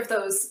neither of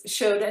those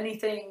showed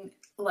anything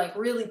like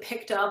really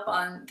picked up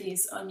on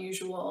these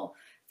unusual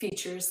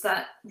features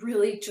that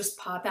really just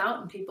pop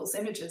out in people's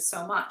images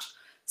so much.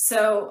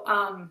 So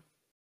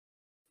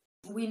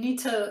we need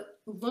to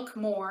look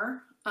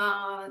more.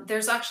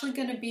 There's actually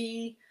going to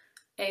be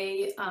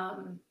a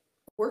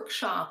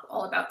workshop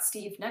all about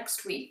Steve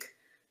next week,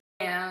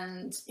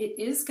 and it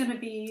is going to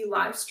be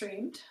live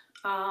streamed.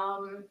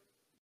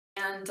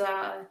 And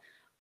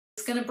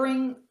it's going to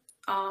bring,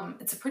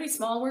 it's a pretty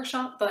small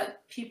workshop,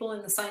 but people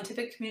in the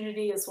scientific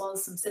community as well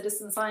as some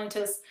citizen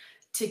scientists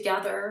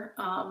together,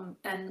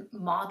 and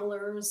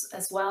modelers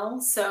as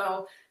well.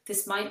 So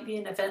this might be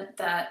an event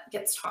that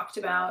gets talked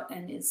about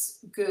and is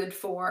good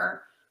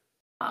for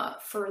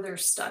further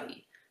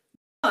study.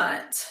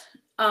 But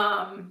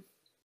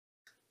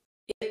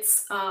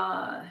it's,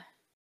 yeah,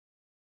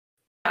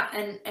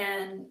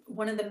 and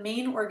one of the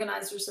main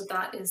organizers of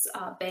that is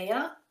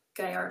Bea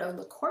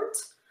Gallardo-Lacourt,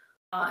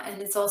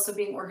 and it's also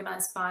being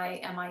organized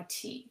by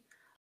MIT.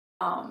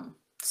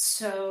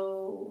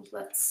 So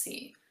let's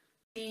see.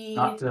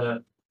 Not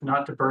to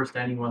burst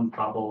anyone's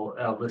bubble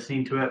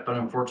listening to it, but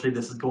unfortunately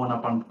this is going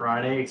up on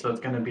Friday, so it's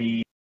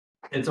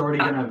already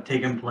going to have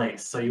taken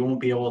place, so you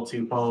won't be able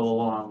to follow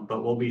along,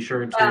 but we'll be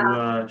sure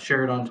to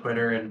share it on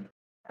Twitter and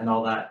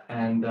all that.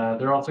 And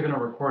they're also going to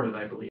record it,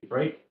 I believe,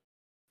 right?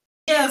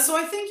 Yeah, so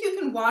I think you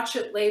can watch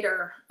it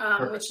later,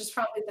 which is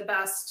probably the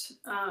best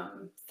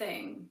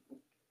thing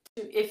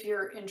if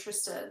you're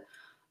interested.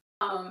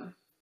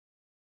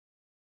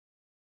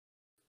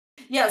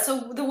 Yeah,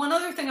 so the one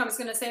other thing I was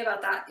going to say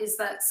about that is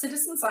that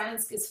citizen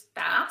science is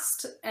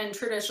fast and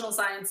traditional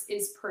science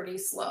is pretty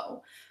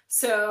slow.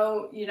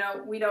 So, you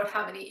know, we don't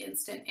have any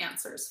instant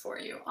answers for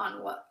you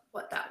on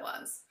what that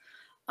was.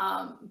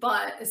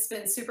 But it's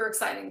been super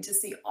exciting to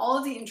see all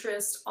of the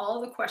interest,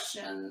 all of the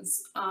questions.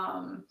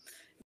 There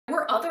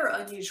were other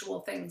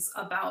unusual things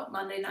about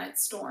Monday Night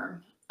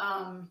Storm.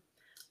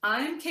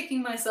 I'm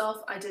kicking myself.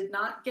 I did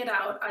not get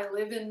out. I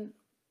live in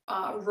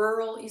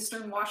rural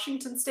Eastern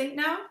Washington state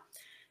now.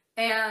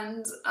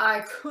 And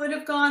I could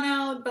have gone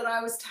out, but I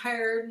was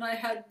tired and I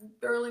had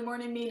early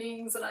morning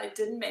meetings and I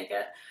didn't make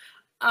it.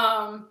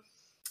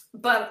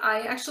 But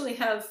I actually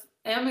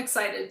am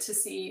excited to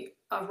see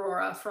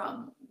Aurora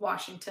from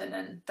Washington,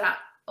 and that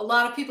a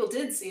lot of people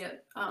did see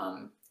it.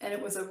 And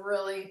it was a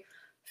really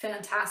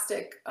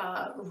fantastic,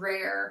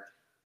 rare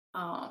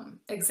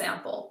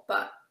example,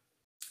 but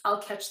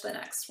I'll catch the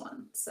next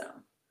one. So.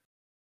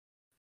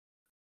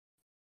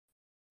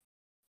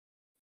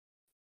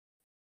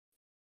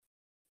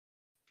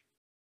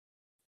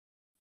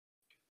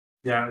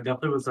 Yeah, it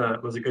definitely was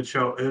a good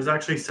show. It was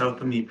actually south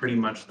of me pretty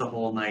much the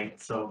whole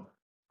night. So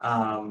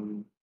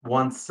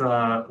once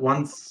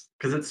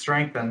because it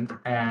strengthened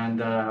and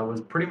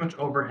was pretty much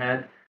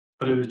overhead,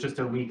 but it was just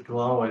a weak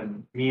glow.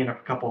 And me and a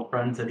couple of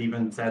friends had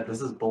even said, "This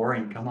is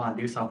boring. Come on,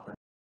 do something."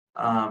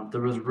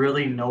 There was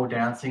really no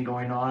dancing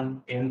going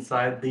on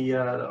inside the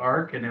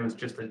arc, and it was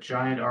just a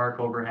giant arc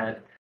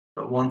overhead.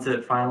 But once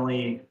it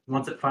finally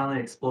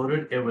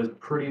exploded, it was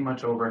pretty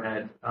much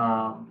overhead.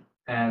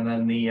 And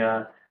then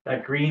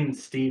that green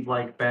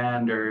Steve-like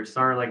band or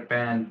star-like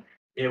band,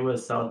 it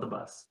was south of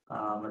us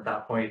at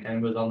that point, and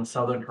it was on the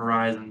southern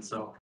horizon.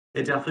 So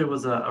it definitely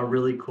was a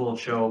really cool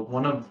show.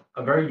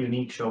 A very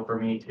unique show for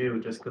me too,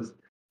 just because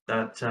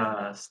that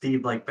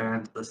Steve-like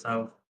band to the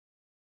south.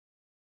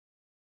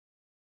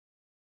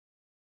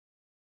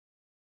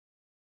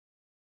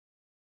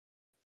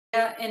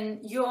 Yeah, and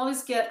you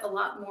always get a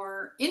lot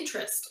more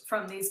interest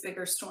from these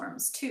bigger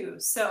storms too.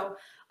 So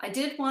I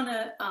did want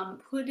to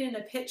put in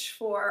a pitch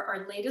for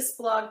our latest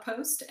blog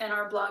post and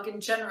our blog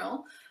in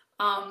general,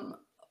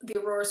 the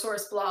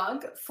Aurorasaurus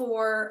blog,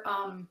 for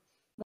more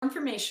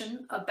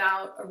information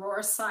about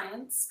Aurora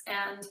science.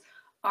 And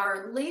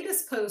our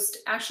latest post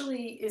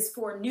actually is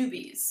for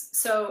newbies.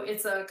 So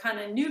it's a kind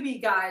of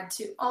newbie guide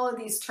to all of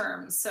these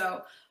terms.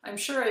 So I'm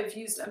sure I've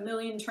used a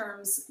million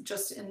terms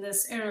just in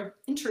this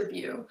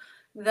interview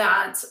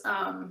that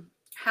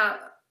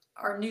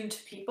are new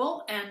to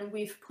people, and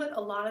we've put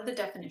a lot of the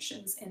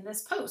definitions in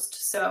this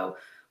post. So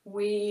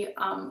we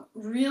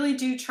really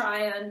do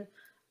try and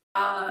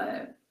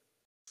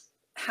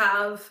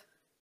have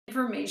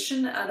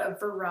information at a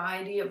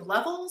variety of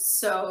levels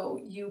so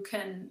you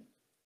can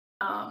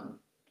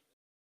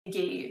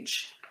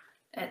engage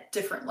at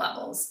different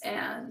levels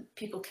and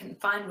people can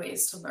find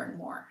ways to learn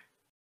more.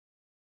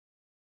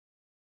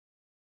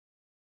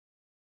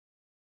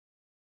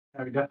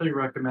 I would definitely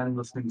recommend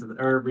listening to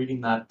or reading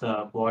that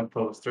blog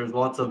post. There's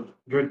lots of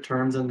good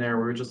terms in there.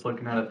 We were just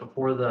looking at it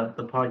before the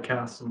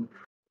podcast, and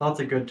lots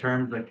of good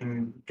terms that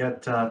can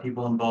get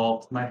people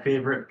involved. My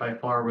favorite by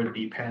far would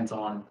be pants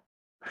on.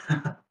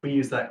 We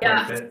use that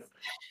quite a bit.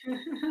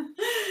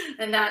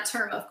 And that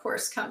term, of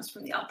course, comes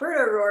from the Alberta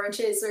Aurora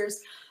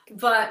Chasers.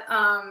 But,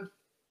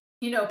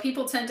 you know,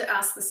 people tend to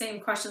ask the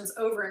same questions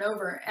over and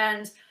over.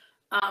 And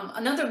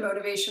another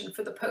motivation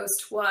for the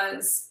post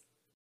was,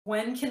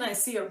 when can I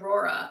see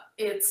Aurora?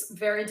 It's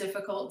very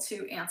difficult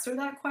to answer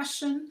that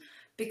question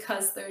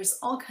because there's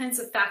all kinds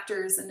of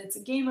factors and it's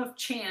a game of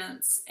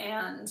chance.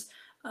 And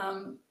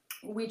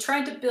we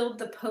tried to build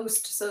the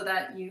post so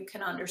that you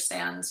can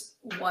understand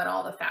what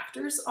all the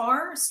factors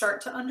are, start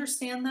to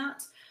understand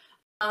that.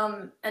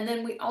 And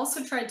then we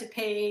also tried to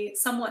pay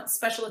somewhat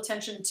special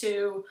attention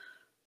to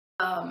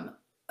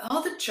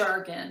all the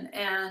jargon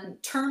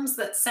and terms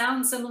that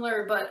sound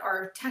similar but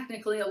are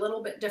technically a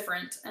little bit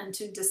different, and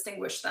to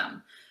distinguish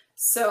them.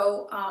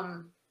 So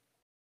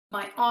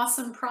my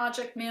awesome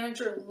project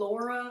manager,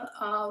 Laura,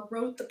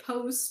 wrote the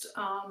post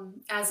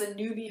as a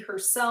newbie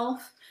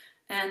herself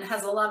and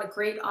has a lot of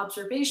great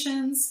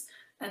observations.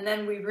 And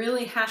then we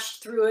really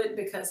hashed through it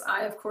because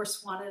I, of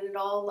course, wanted it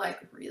all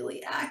like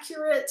really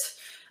accurate.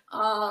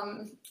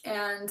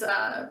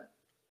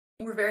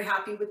 We're very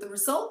happy with the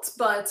results,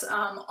 but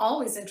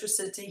always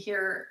interested to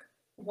hear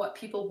what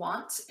people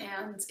want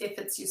and if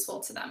it's useful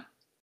to them.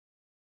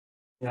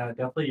 Yeah,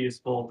 definitely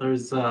useful.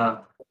 There's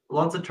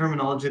lots of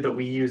terminology that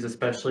we use,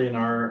 especially in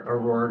our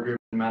Aurora group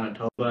in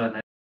Manitoba,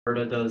 and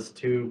Alberta does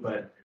too.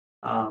 But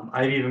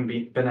I've even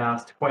been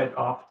asked quite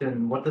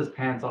often, what does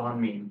pants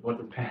on mean? What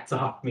does pants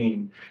off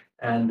mean?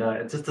 And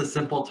it's just a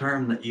simple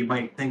term that you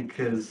might think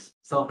is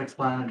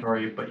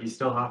self-explanatory, but you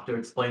still have to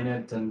explain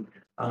it. And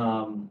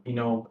you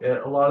know,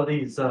 a lot of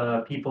these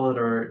people that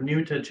are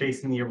new to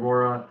chasing the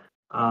Aurora,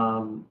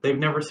 they've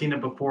never seen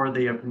it before.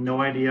 They have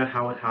no idea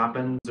how it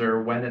happens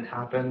or when it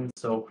happens.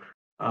 So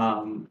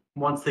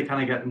once they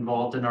kind of get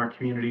involved in our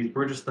communities,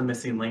 we're just the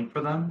missing link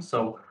for them.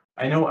 So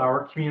I know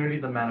our community,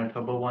 the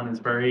Manitoba one, is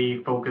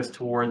very focused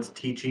towards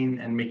teaching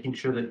and making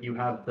sure that you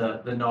have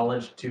the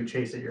knowledge to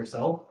chase it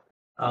yourself.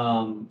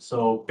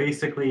 So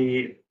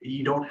basically,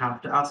 you don't have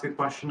to ask a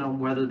question on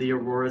whether the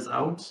aurora is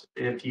out.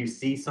 If you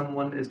see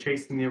someone is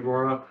chasing the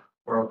aurora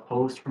or a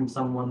post from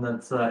someone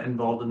that's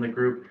involved in the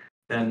group,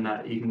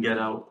 then you can get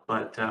out.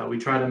 But we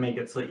try to make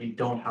it so that you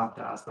don't have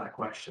to ask that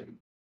question.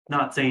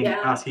 Not saying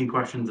Yeah. asking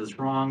questions is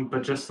wrong,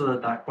 but just so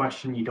that that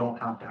question you don't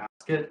have to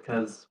ask it,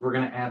 because we're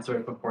going to answer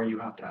it before you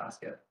have to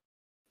ask it.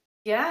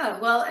 Yeah,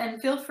 well, and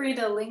feel free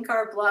to link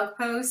our blog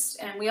post.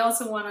 And we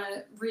also want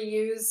to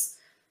reuse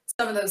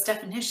some of those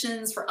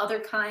definitions for other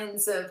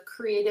kinds of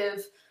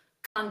creative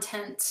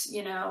content.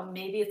 You know,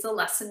 maybe it's a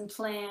lesson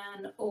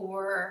plan,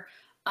 or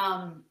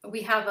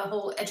we have a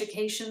whole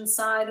education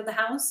side of the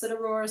house at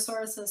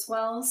Aurorasaurus as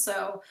well.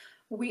 So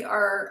we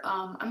are,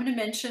 I'm going to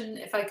mention,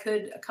 if I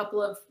could, a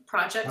couple of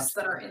projects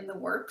that are in the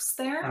works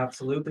there.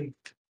 Absolutely.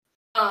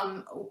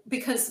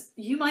 Because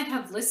you might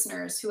have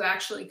listeners who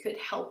actually could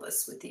help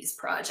us with these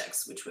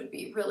projects, which would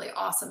be really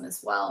awesome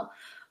as well.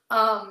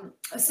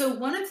 So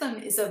one of them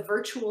is a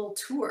virtual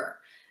tour,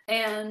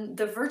 and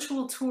the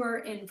virtual tour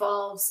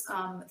involves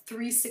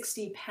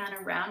 360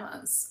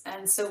 panoramas.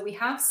 And so we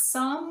have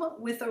some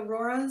with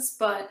auroras,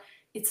 but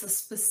it's a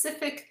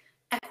specific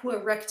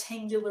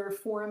equirectangular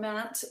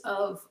format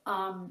of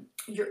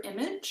your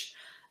image.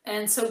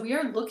 And so we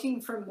are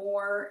looking for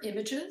more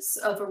images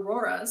of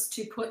auroras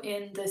to put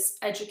in this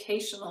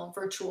educational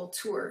virtual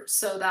tour,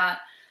 so that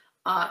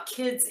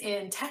kids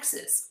in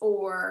Texas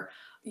or,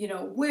 you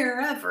know,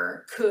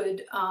 wherever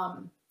could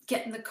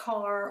get in the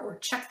car or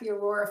check the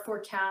aurora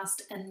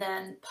forecast and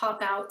then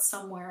pop out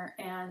somewhere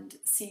and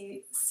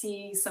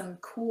see some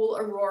cool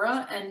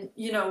aurora, and,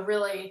 you know,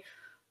 really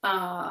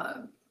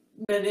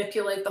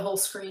manipulate the whole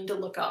screen to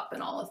look up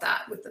and all of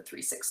that with the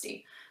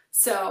 360.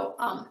 So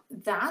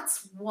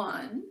that's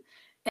one.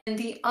 And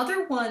the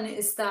other one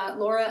is that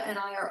Laura and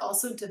I are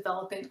also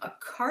developing a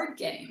card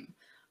game.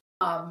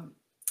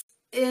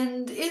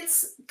 And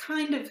it's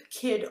kind of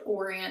kid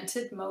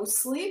oriented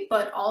mostly,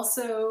 but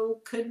also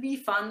could be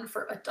fun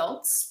for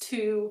adults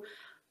to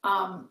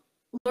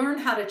learn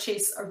how to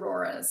chase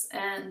auroras.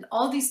 And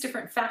all these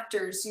different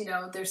factors, you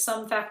know, there's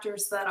some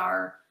factors that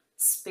are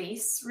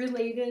space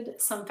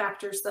related, some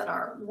factors that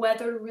are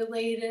weather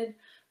related,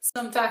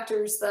 some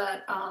factors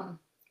that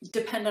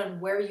depend on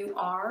where you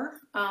are.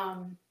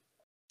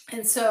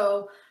 And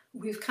so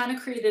we've kind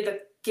of created a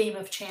game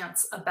of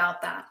chance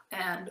about that,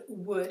 and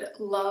would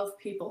love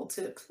people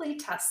to play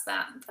test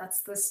that.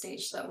 That's the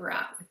stage that we're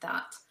at with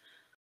that.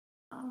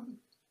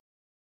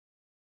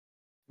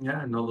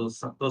 Yeah, no,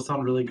 those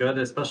sound really good,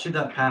 especially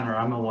that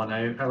panorama one.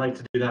 I like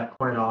to do that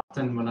quite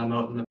often when I'm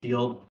out in the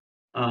field,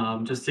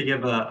 just to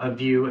give a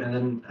view, and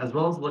then as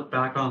well as look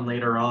back on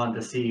later on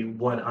to see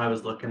what I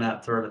was looking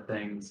at, sort of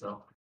thing.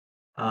 So.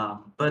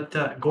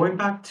 But going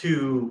back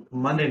to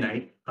Monday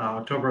night,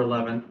 October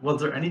 11th,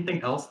 was there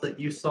anything else that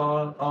you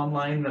saw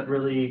online that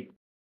really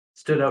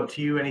stood out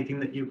to you? Anything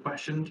that you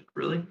questioned,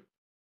 really?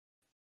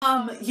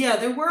 Yeah,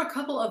 there were a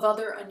couple of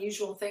other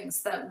unusual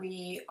things that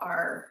we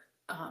are,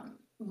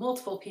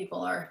 multiple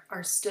people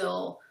are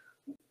still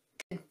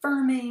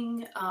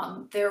confirming.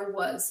 There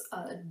was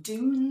a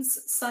dunes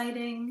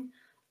sighting,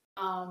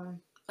 and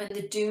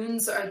the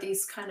dunes are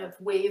these kind of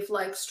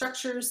wave-like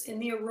structures in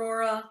the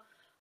aurora.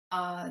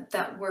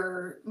 That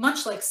were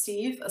much like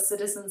Steve, a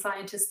citizen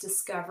scientist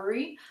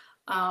discovery,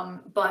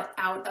 but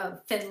out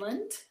of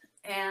Finland.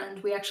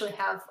 And we actually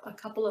have a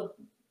couple of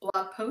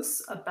blog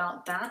posts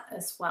about that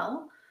as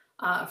well,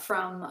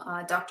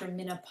 from Dr.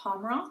 Minna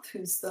Pomroth,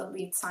 who's the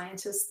lead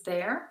scientist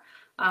there.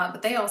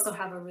 But they also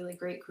have a really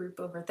great group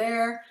over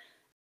there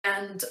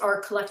and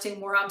are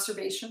collecting more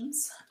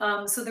observations.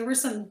 So there were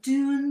some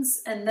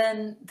dunes, and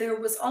then there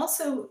was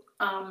also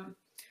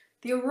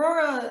the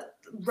aurora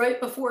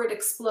right before it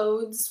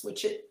explodes,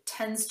 which it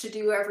tends to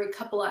do every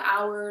couple of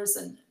hours,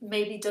 and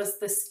maybe does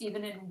this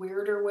even in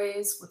weirder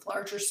ways with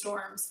larger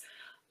storms.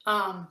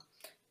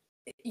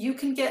 You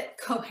can get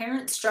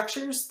coherent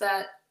structures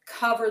that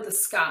cover the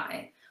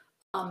sky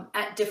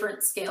at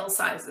different scale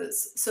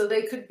sizes. So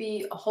they could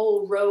be a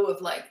whole row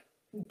of like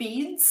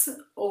beads,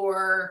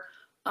 or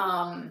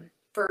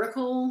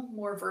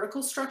more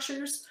vertical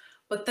structures.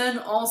 But then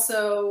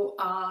also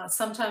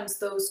sometimes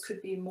those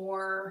could be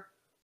more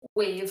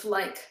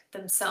wave-like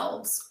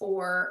themselves,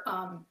 or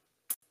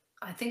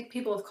I think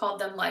people have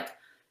called them, like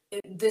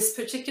this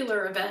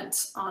particular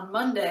event on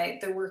Monday,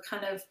 there were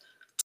kind of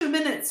 2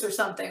 minutes or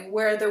something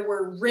where there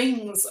were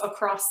rings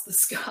across the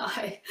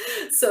sky.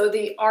 So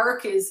the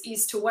arc is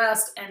east to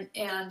west,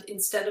 and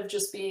instead of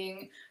just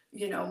being,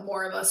 you know,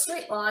 more of a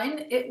straight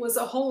line, it was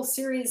a whole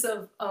series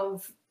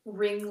of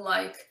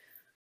ring-like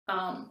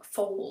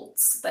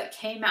folds that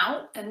came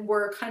out and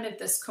were kind of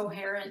this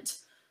coherent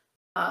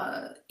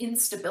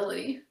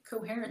instability,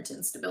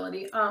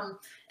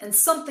 and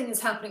something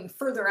is happening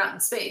further out in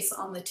space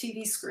on the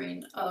TV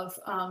screen of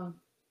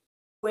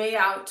way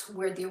out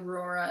where the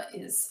aurora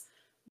is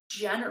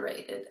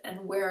generated, and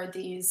where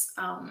these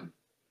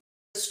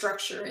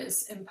structure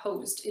is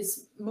imposed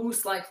is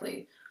most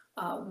likely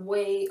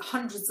way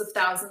hundreds of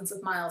thousands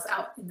of miles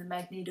out in the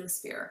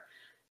magnetosphere.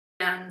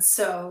 And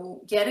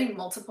so getting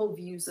multiple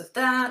views of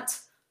that,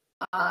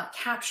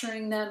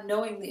 capturing them,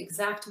 knowing the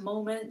exact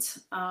moment,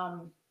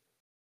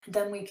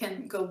 then we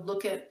can go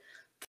look at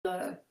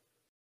the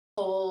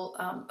whole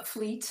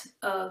fleet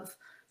of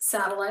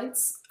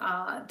satellites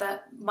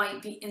that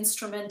might be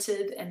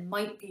instrumented and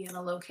might be in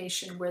a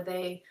location where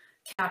they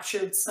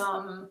captured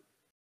some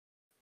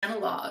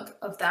analog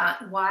of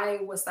that. Why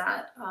was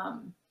that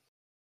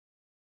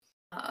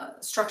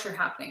structure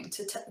happening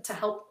to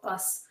help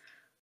us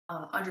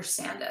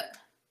understand it?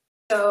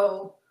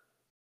 So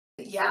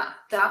yeah,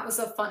 that was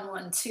a fun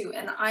one too.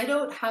 And I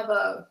don't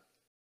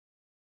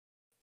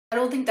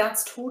think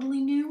that's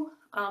totally new,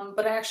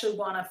 but I actually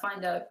want to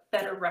find a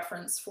better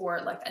reference for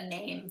like a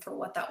name for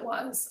what that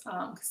was,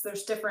 because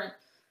there's different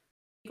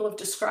people have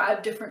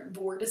described different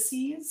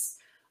vortices,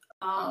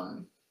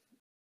 and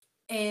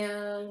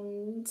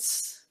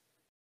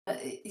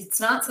it's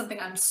not something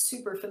I'm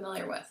super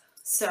familiar with.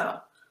 So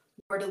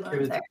more to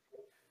learn there.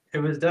 It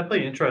was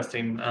definitely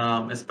interesting,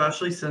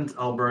 especially since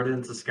Alberta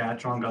and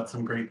Saskatchewan got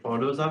some great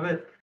photos of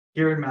it.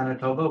 Here in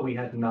Manitoba, we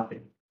had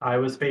nothing. I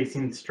was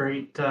facing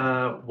straight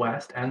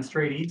west and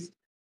straight east,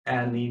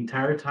 and the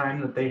entire time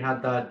that they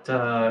had that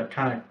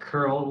kind of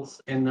curls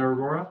in the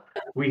aurora,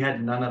 we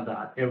had none of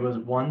that. It was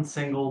one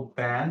single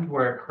band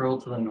where it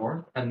curled to the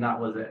north, and that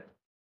was it.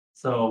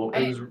 So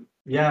it was,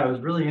 yeah, it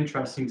was really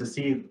interesting to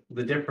see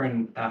the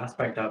different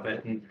aspect of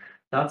it, and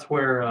that's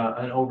where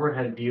an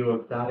overhead view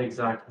of that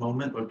exact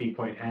moment would be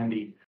quite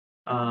handy.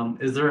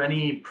 Is there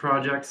any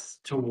projects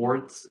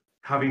towards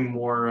having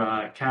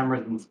more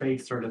cameras in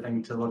space sort of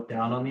thing to look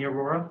down on the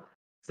aurora?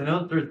 So I know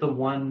that there's the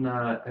one,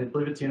 I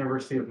believe it's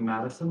University of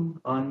Madison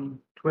on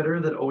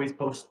Twitter that always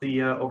posts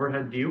the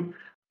overhead view,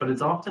 but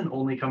it's often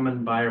only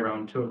coming by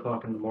around 2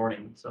 o'clock in the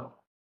morning. So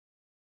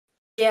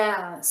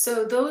yeah,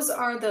 so those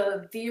are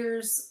the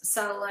VIIRS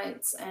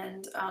satellites,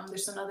 and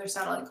there's another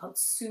satellite called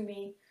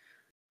SUMI,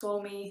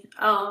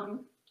 and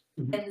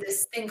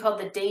this thing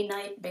called the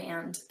day-night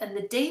band. And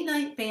the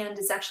day-night band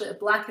is actually a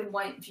black and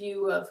white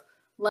view of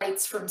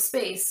lights from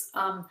space.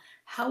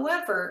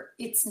 However,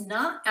 it's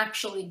not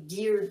actually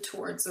geared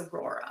towards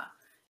aurora.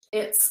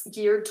 It's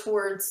geared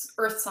towards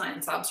Earth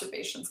science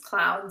observations,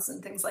 clouds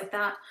and things like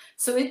that.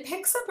 So it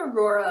picks up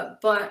aurora,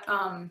 but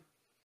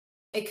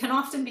it can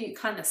often be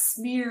kind of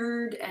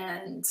smeared,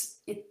 and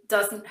it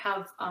doesn't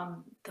have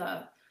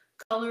the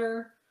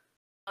color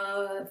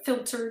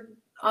filtered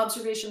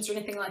observations or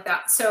anything like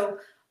that. So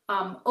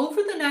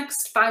over the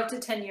next 5 to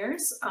 10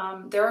 years,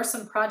 there are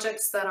some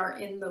projects that are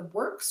in the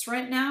works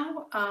right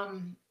now,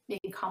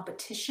 in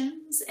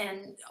competitions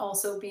and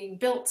also being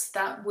built,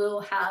 that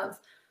will have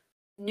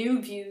new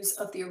views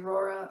of the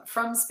aurora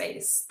from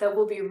space that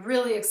will be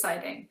really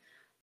exciting.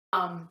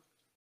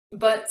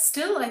 But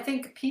still, I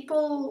think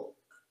people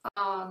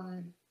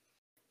armed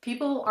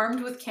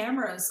with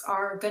cameras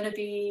are going to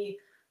be,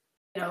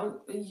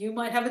 you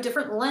might have a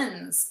different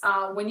lens.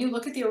 When you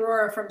look at the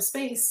aurora from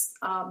space,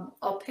 a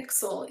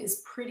pixel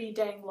is pretty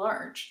dang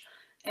large,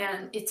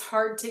 and it's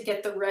hard to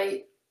get the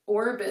right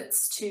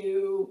orbits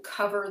to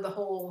cover the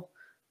whole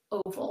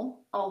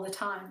oval all the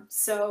time.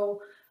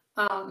 So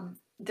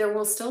there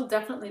will still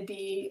definitely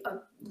be a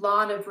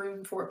lot of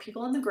room for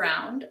people on the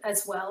ground,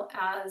 as well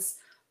as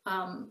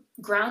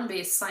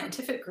ground-based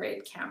scientific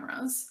grade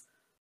cameras,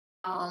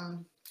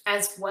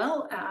 as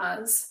well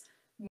as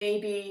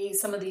maybe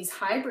some of these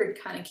hybrid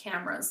kind of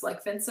cameras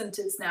like Vincent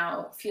is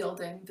now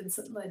fielding.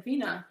 Vincent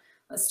Ledvina,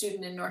 a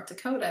student in North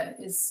Dakota,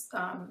 is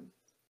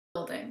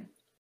building.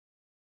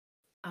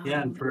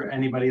 yeah, and for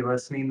anybody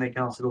listening, they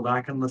can also go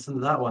back and listen to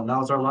that one. That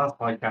was our last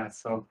podcast.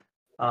 So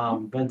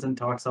Vincent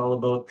talks all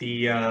about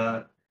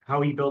the how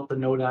he built the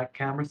Nodak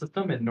camera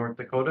system in North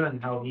Dakota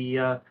and how he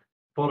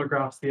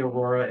photographs the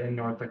aurora in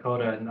North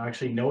Dakota. And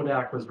actually,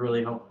 Nodak was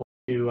really helpful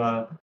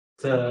to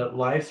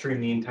live stream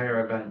the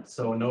entire event.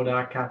 So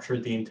Nodak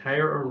captured the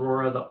entire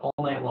aurora all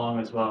night long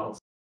as well.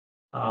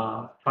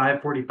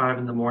 5:45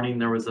 in the morning,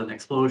 there was an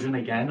explosion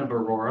again of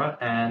aurora,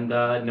 and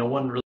no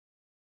one really.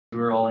 We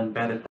were all in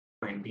bed at that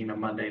point, being a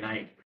Monday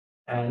night,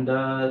 and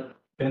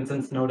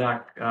Vincent's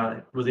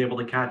Nodak was able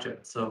to catch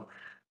it. So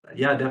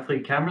yeah,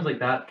 definitely cameras like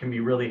that can be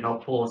really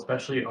helpful,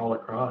 especially all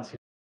across.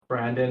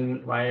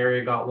 Brandon, my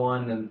area, got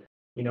one, and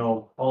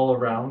all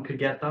around could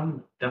get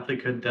them. Definitely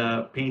could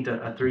paint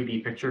a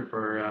 3D picture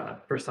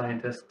for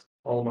scientists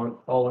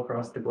all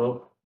across the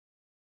globe.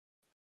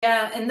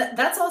 Yeah, and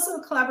that's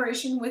also a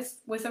collaboration with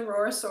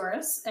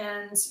Aurorasaurus,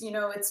 and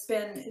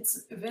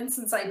it's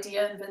Vincent's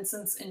idea and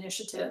Vincent's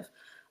initiative,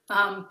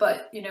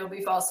 but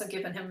we've also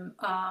given him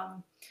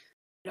kind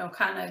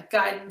of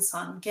guidance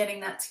on getting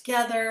that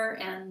together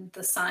and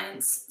the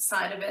science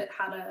side of it,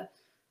 how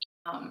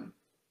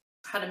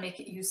to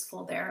make it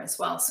useful there as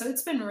well. So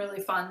it's been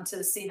really fun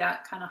to see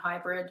that kind of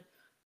hybrid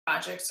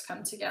projects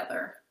come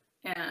together,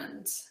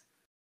 and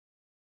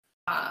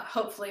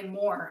hopefully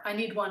more. I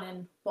need one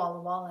in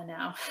Walla Walla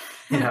now.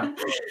 Yeah,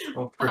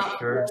 well, for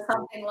sure.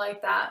 Something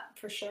like that,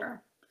 for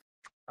sure.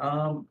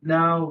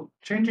 Now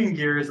changing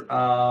gears, a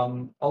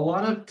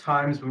lot of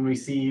times when we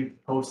see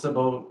posts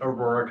about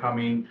aurora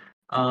coming,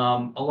 a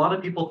lot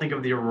of people think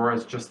of the aurora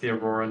as just the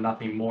aurora,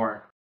 nothing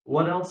more.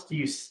 What else do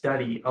you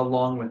study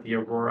along with the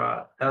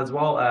aurora? As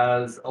well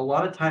as a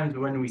lot of times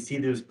when we see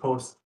those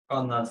posts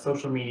on the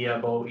social media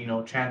about,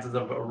 chances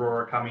of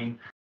aurora coming,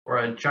 or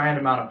a giant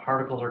amount of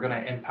particles are going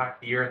to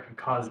impact the Earth and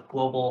cause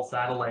global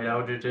satellite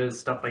outages,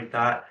 stuff like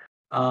that.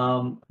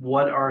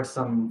 What are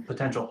some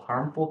potential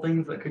harmful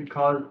things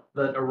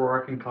that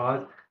aurora can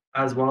cause,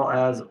 as well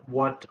as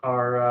what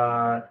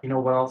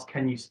else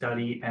can you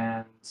study,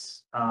 and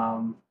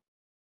um,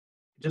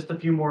 just a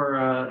few more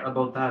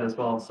about that as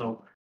well.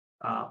 So,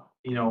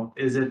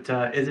 is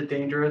it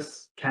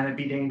dangerous? Can it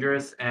be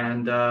dangerous?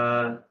 And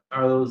are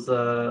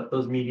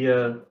those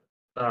media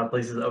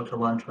places out to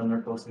lunch when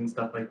they're posting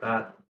stuff like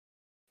that?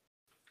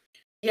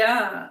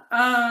 Yeah.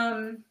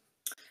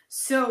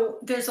 So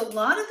there's a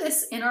lot of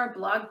this in our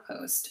blog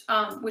post,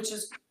 which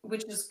is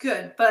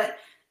good, but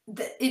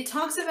it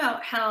talks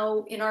about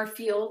how in our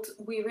field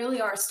we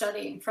really are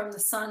studying from the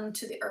sun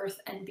to the earth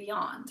and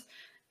beyond,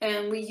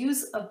 and we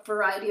use a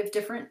variety of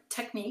different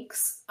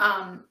techniques.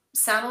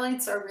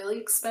 Satellites are really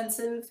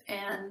expensive,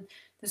 and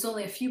there's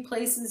only a few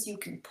places you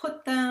can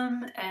put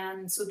them,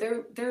 and so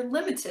they're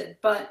limited.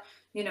 But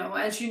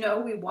as you know,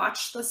 we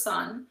watch the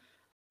sun.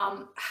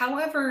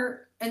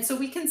 However, and so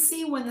we can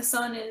see when the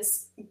sun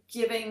is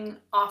giving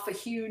off a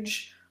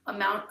huge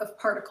amount of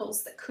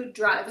particles that could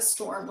drive a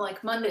storm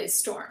like Monday's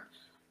storm.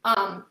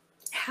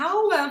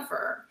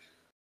 However,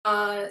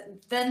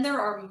 then there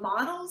are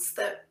models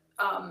that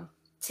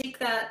take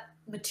that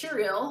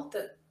material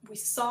that we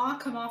saw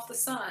come off the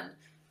sun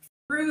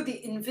through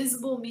the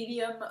invisible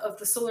medium of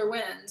the solar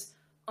wind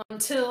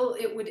until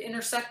it would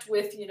intersect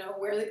with,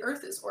 where the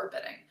Earth is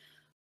orbiting.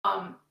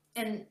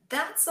 And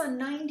that's a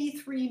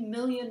 93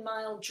 million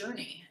mile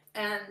journey.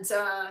 And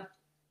a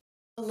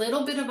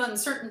little bit of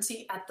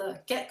uncertainty at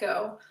the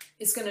get-go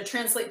is going to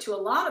translate to a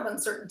lot of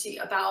uncertainty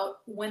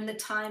about when the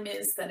time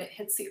is that it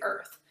hits the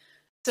Earth.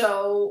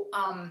 So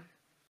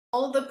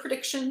all the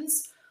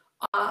predictions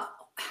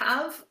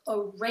have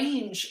a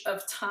range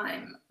of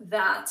time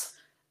that,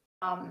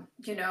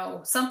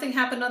 something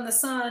happened on the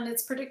sun,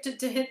 it's predicted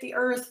to hit the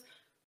Earth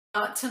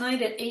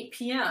tonight at 8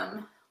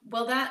 p.m.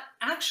 Well, that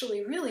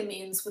actually really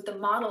means, with the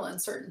model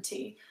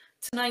uncertainty,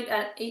 tonight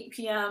at 8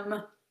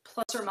 p.m.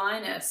 plus or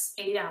minus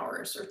 8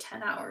 hours or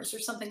 10 hours or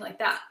something like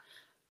that,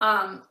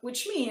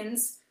 which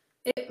means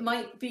it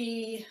might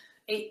be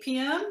 8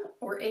 p.m.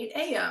 or 8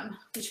 a.m.,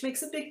 which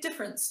makes a big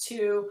difference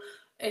to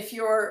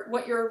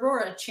what your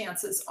aurora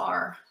chances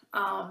are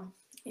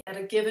at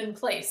a given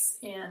place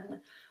in,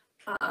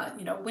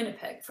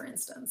 Winnipeg, for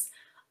instance.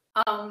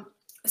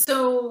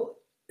 So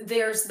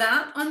there's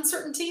that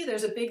uncertainty.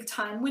 There's a big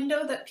time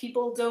window that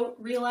people don't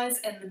realize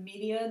and the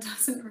media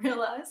doesn't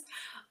realize.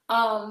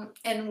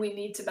 And we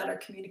need to better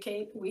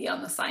communicate, we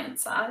on the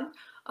science side,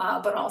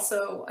 but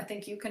also I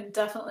think you can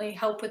definitely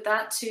help with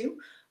that too.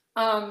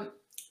 And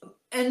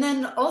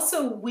then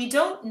also we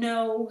don't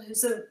know,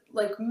 there's a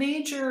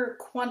major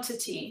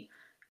quantity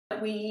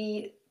that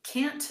we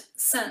can't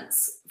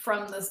sense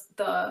from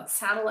the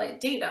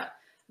satellite data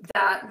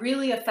that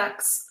really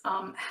affects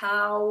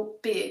how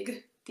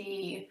big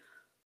the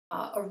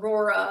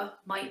aurora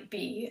might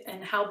be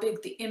and how big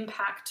the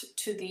impact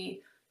to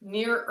the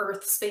near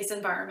Earth space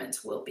environment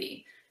will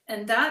be.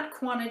 And that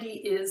quantity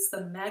is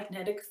the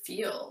magnetic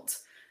field.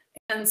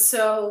 And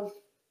so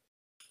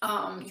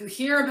you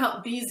hear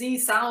about BZ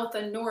south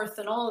and north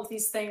and all of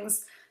these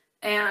things.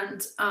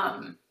 And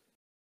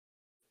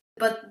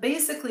but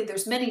basically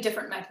there's many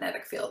different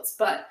magnetic fields,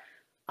 but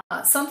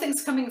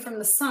something's coming from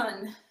the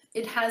sun,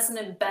 it has an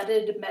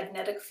embedded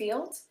magnetic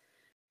field,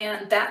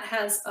 and that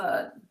has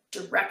a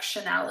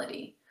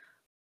directionality.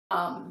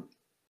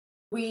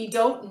 We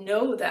don't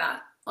know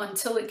that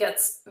until it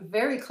gets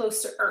very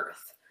close to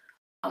Earth,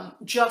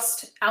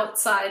 just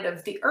outside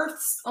of the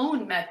Earth's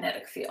own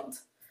magnetic field.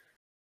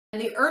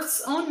 And the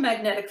Earth's own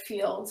magnetic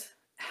field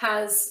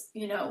has,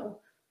 a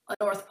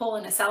North Pole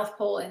and a South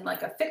Pole in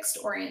a fixed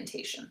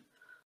orientation.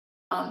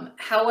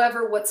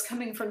 However, what's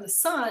coming from the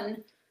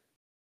sun,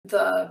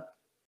 the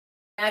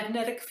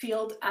magnetic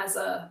field as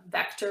a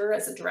vector,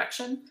 as a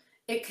direction,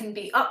 it can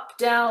be up,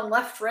 down,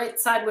 left, right,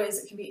 sideways.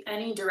 It can be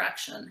any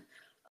direction.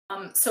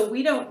 So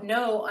we don't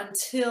know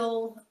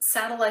until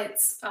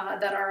satellites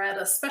that are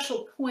at a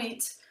special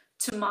point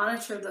to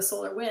monitor the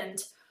solar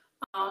wind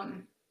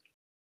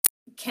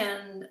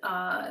can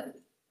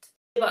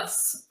give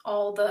us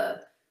all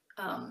the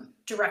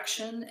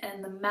direction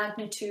and the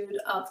magnitude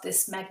of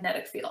this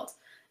magnetic field.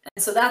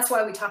 And so that's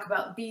why we talk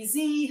about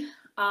BZ,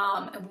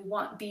 and we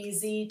want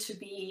BZ to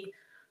be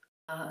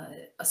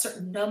a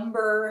certain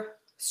number,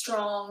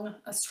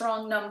 a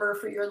strong number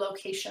for your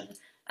location,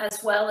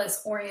 as well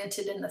as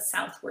oriented in the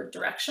southward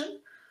direction.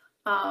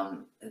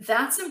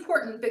 That's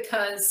important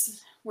because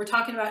we're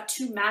talking about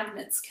two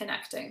magnets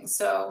connecting.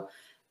 So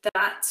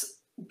that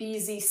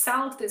BZ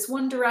south is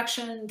one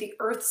direction, the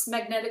Earth's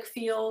magnetic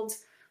field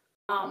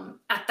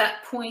at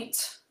that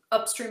point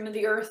upstream of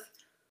the Earth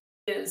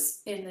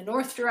is in the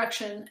north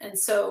direction, and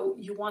so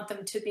you want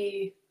them to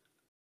be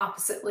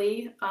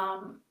oppositely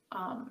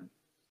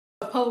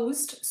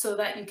opposed so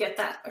that you get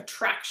that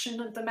attraction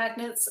of the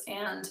magnets,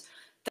 and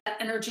that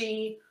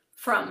energy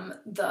from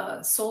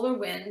the solar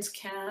wind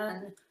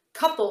can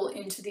couple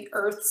into the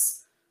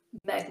Earth's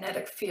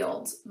magnetic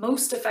field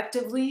most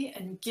effectively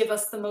and give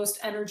us the most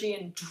energy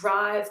and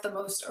drive the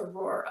most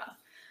aurora.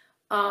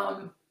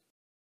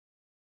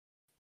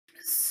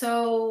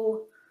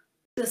 So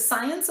the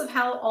science of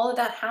how all of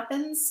that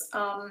happens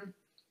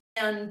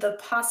and the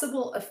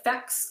possible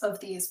effects of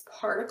these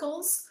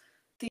particles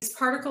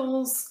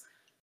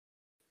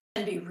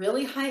can be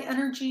really high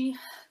energy.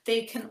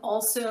 They can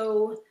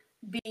also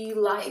be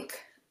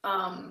like,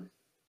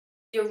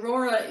 the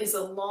aurora is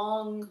a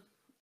long,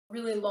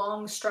 really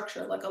long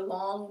structure, like a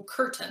long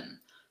curtain,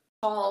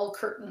 tall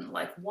curtain,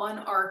 like one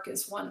arc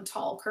is one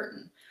tall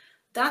curtain.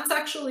 That's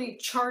actually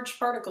charged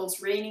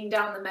particles raining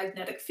down the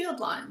magnetic field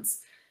lines.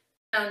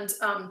 And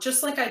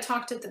just like I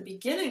talked at the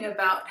beginning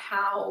about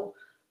how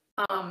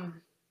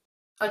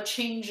a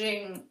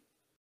changing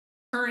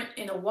current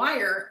in a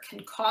wire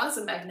can cause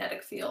a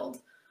magnetic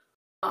field,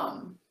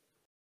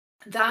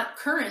 that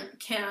current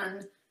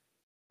can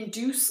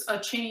induce a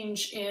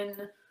change in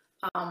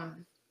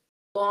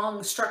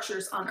long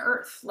structures on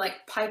Earth,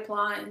 like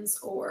pipelines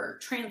or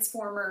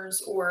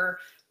transformers or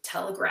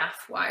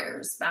telegraph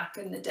wires back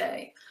in the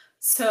day.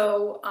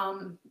 So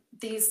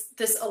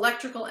this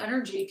electrical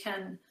energy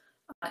can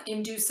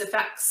induce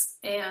effects,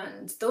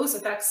 and those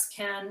effects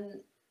can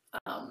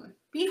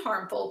be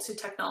harmful to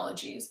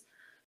technologies.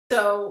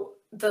 So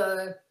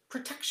the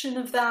protection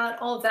of that,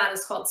 all of that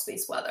is called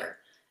space weather.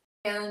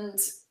 And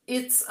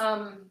it's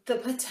the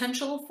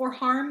potential for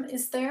harm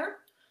is there.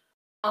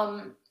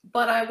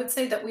 But I would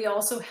say that we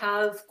also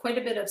have quite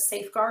a bit of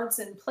safeguards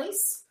in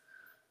place.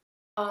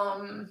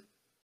 But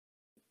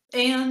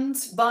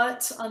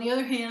on the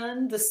other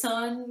hand, the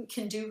sun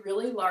can do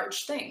really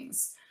large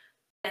things.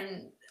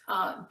 And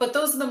but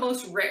those are the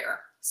most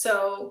rare.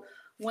 So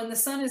when the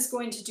sun is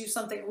going to do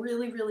something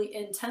really, really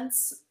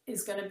intense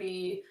is going to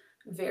be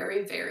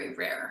very, very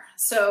rare.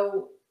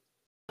 So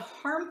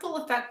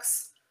harmful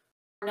effects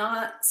are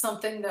not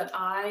something that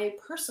I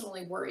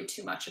personally worry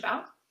too much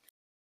about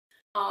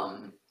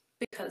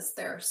because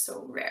they're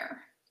so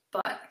rare.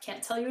 But I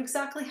can't tell you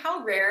exactly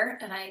how rare,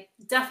 and I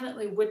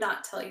definitely would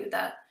not tell you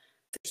that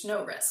there's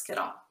no risk at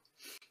all.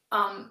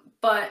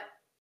 But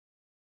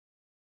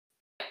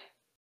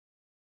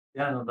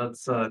yeah, no,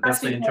 that's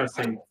definitely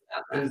interesting.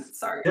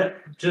 Sorry. Yeah,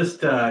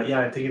 just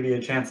yeah, to give you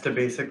a chance to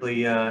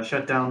basically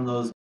shut down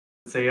those,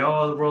 say,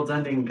 oh, the world's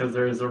ending because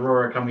there's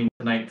aurora coming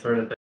tonight, sort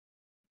of thing.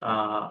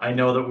 I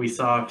know that we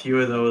saw a few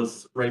of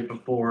those right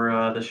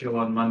before the show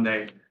on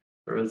Monday.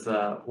 There was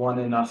one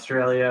in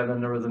Australia,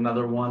 then there was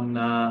another one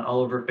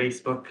all over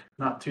Facebook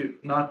not too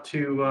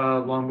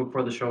long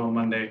before the show on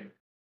Monday.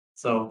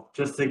 So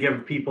just to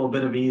give people a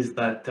bit of ease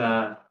that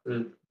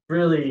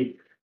really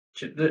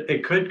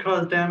it could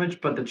cause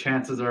damage, but the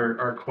chances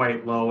are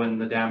quite low,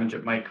 and the damage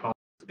it might cause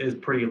is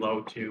pretty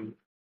low too,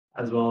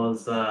 as well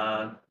as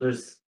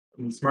there's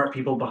some smart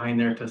people behind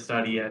there to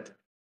study it.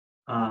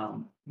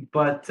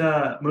 But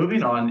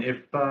moving on,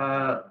 if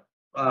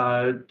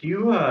do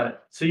you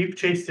so you've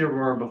chased the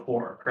aurora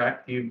before,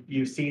 correct?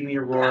 You've seen the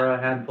aurora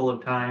a handful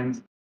of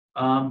times.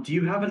 Do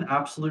you have an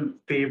absolute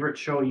favorite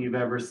show you've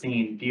ever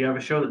seen? Do you have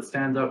a show that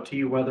stands out to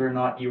you, whether or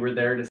not you were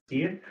there to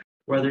see it,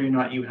 whether or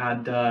not you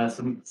had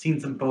seen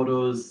some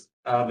photos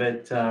of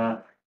it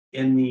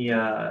in the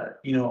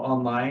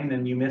online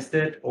and you missed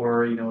it,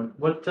 or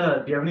what?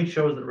 Do you have any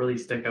shows that really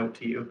stick out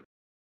to you?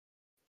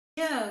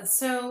 Yeah,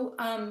 so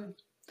I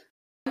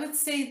would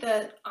say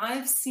that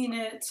I've seen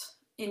it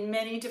in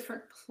many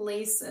different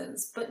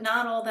places, but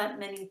not all that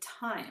many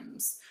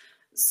times.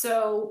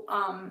 So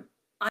I'm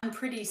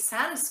pretty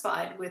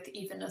satisfied with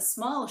even a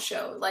small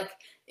show. Like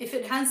if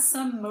it has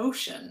some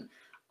motion,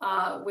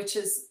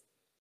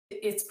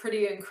 it's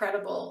pretty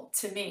incredible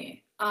to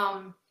me.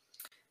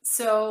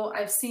 So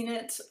I've seen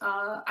it,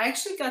 I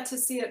actually got to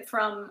see it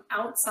from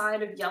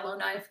outside of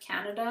Yellowknife,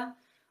 Canada,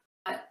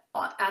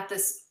 at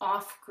this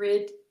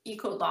off-grid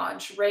eco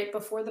lodge right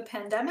before the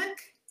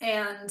pandemic.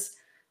 And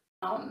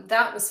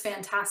that was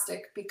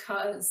fantastic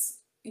because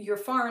you're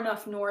far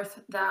enough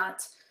north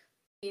that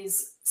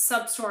these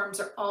substorms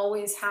are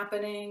always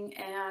happening,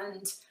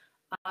 and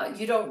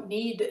you don't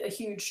need a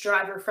huge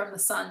driver from the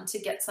sun to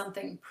get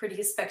something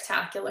pretty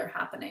spectacular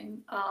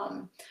happening,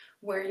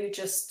 where you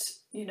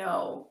just,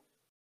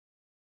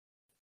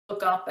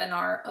 look up and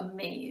are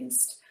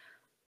amazed.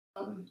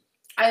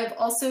 I've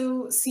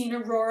also seen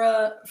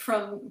aurora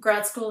from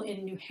grad school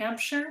in New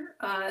Hampshire.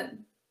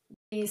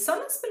 The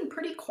sun has been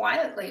pretty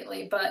quiet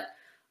lately, but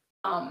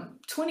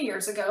 20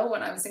 years ago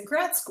when I was in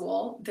grad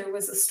school, there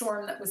was a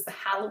storm that was the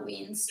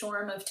Halloween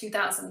storm of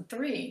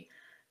 2003,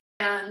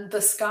 and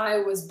the sky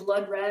was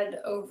blood red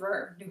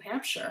over New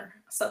Hampshire,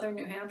 southern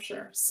New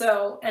Hampshire,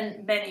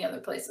 and many other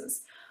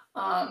places.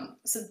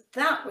 So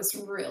that was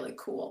really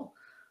cool.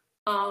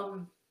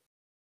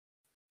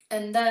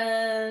 And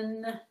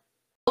then,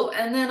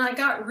 and then I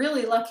got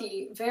really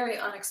lucky, very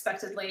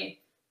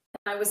unexpectedly.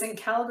 I was in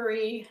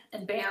Calgary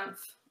and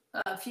Banff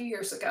a few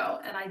years ago,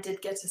 and I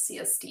did get to see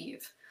a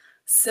Steve.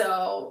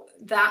 So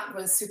that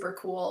was super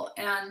cool.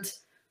 And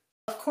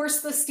of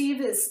course, the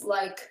Steve is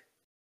like,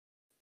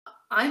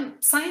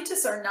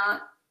 scientists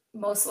are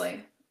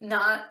mostly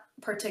not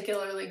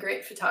particularly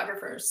great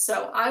photographers.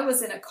 So I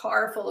was in a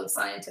car full of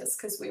scientists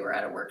because we were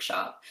at a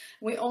workshop.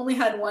 We only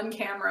had one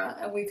camera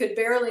and we could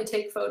barely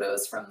take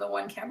photos from the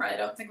one camera. I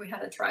don't think we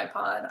had a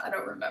tripod. I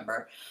don't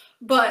remember.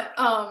 But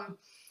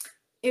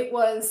it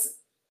was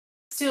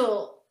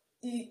still,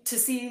 to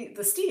see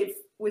the Steve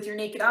with your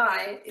naked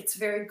eye, it's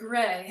very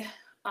gray.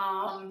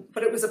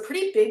 But it was a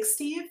pretty big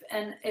Steve,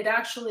 and it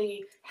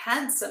actually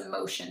had some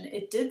motion.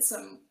 It did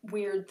some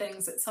weird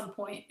things at some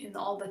point in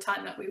all the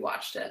time that we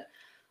watched it.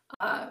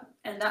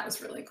 And that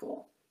was really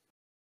cool.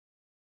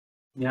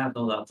 Yeah,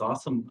 no, that's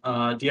awesome.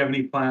 Do you have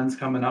any plans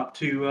coming up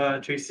to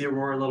chase the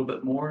aurora a little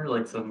bit more,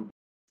 like some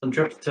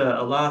trips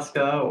to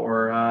Alaska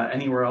or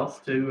anywhere else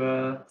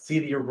to see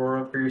the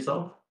aurora for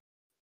yourself?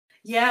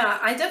 Yeah,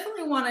 I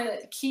definitely want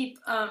to keep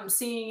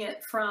seeing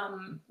it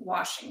from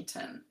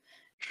Washington.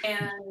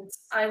 And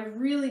I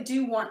really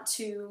do want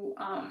to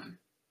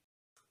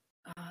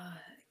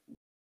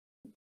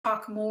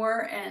talk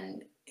more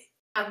and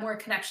have more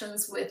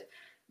connections with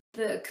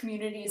the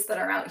communities that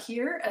are out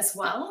here as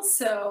well.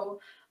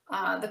 So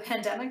the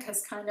pandemic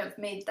has kind of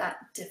made that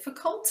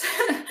difficult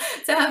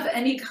to have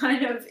any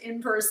kind of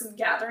in-person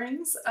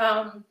gatherings.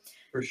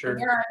 For sure.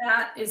 Where I'm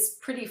at is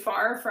pretty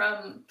far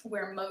from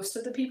where most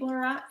of the people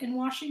are at in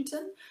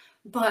Washington.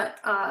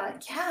 But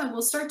yeah,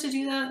 we'll start to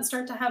do that and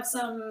start to have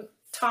some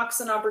talks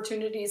and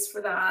opportunities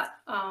for that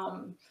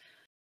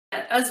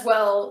as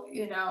well.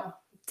 You know,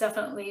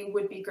 definitely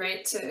would be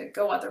great to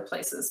go other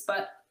places,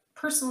 but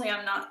personally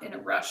I'm not in a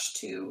rush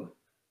to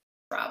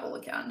travel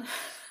again.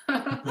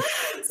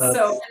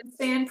 So I'm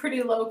staying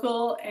pretty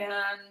local,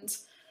 and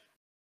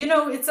you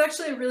know, it's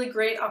actually a really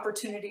great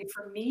opportunity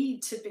for me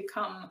to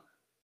become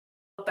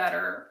a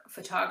better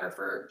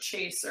photographer,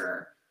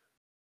 chaser,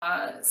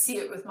 see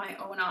it with my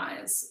own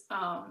eyes.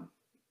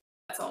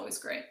 That's always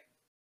great.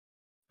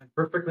 I'm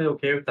perfectly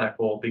okay with that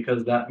goal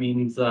because that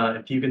means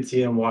if you can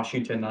see it in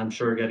Washington, I'm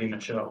sure getting a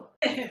show.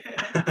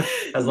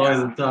 As long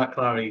as it's not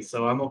cloudy,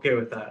 so I'm okay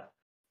with that.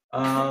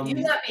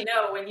 You let me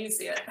know when you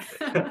see it.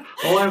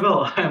 Oh, I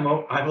will.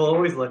 I will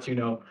always let you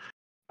know.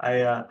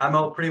 I'm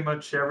out pretty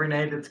much every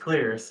night it's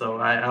clear, so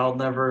I'll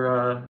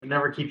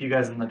never keep you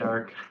guys in the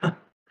dark.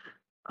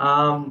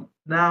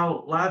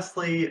 Now,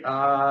 lastly,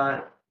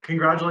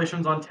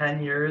 congratulations on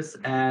 10 years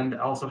and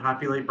also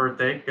happy late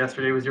birthday.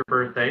 Yesterday was your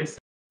birthday. So,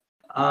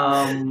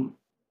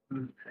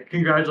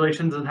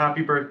 congratulations and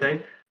happy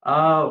birthday.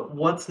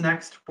 What's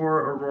next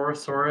for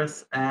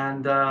Aurorasaurus,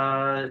 and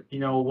you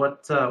know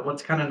what's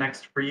kind of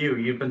next for you?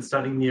 You've been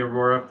studying the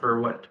aurora for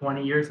what,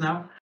 20 years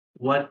now?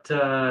 What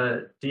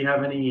do you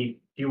have any?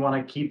 Do you want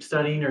to keep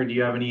studying, or do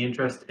you have any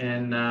interest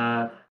in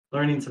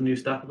learning some new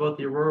stuff about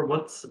the aurora?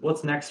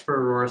 What's next for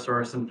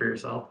Aurorasaurus and for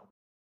yourself?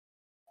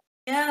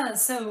 Yeah,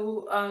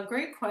 so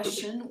great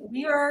question.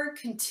 We are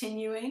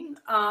continuing.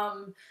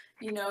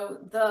 You know,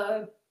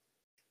 the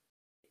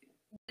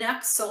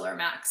next Solar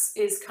Max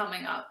is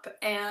coming up,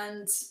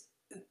 and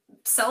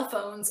cell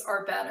phones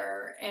are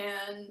better,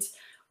 and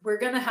we're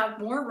going to have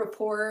more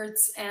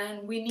reports,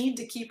 and we need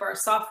to keep our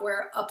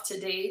software up to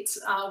date,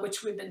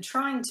 which we've been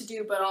trying to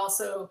do, but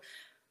also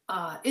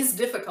is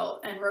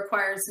difficult and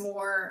requires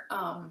more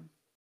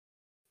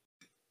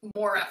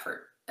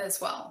effort as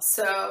well.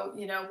 So,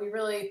 you know, we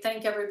really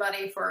thank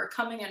everybody for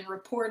coming and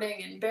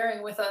reporting and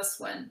bearing with us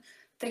when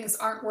things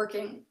aren't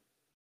working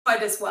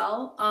quite as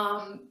well.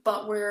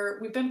 But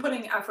we've been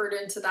putting effort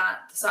into the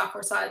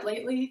software side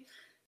lately.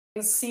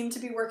 Things seem to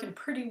be working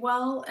pretty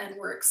well, and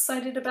we're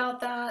excited about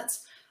that.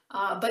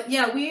 But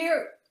yeah,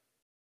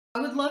 I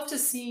would love to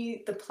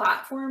see the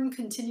platform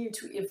continue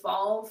to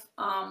evolve,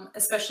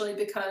 especially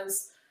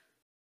because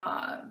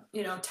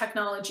you know,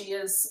 technology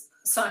is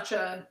such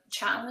a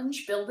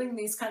challenge. Building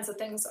these kinds of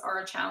things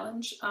are a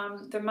challenge.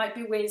 There might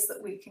be ways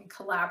that we can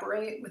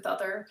collaborate with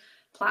other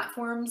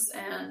platforms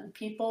and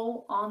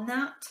people on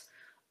that,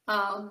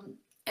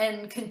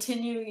 and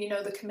continue, you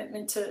know, the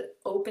commitment to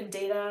open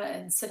data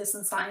and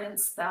citizen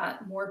science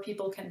that more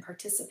people can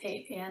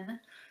participate in.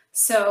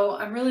 So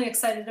I'm really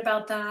excited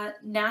about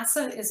that.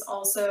 NASA is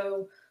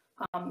also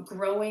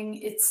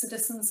growing its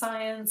citizen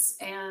science,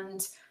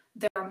 and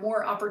there are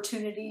more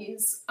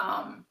opportunities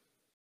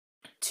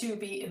to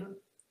be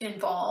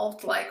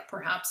involved, like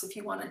perhaps if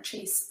you want to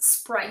chase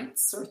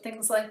sprites or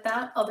things like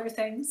that, other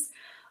things.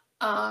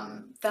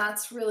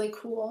 That's really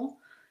cool.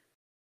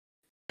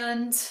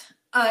 And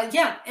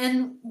yeah,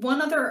 and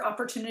one other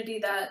opportunity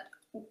that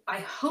I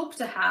hope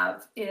to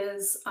have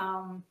is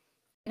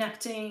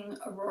connecting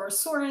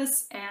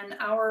Aurorasaurus and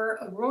our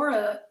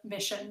Aurora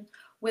mission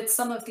with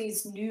some of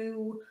these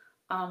new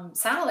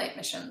satellite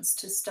missions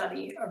to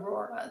study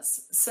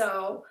auroras.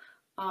 So,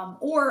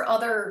 or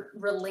other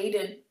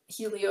related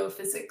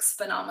heliophysics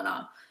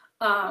phenomena.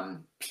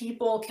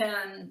 People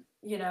can,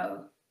 you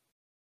know,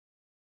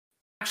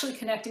 actually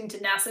connecting to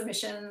NASA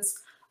missions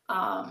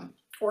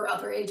or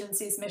other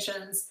agencies'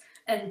 missions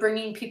and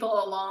bringing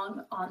people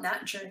along on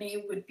that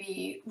journey would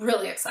be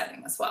really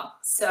exciting as well.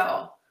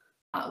 So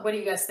what do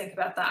you guys think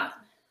about that?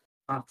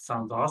 That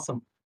sounds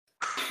awesome.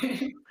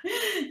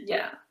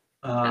 Yeah.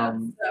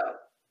 So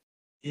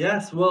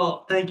Yes,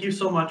 well, thank you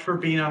so much for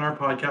being on our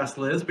podcast,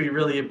 Liz. We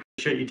really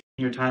appreciate you taking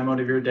your time out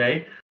of your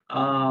day.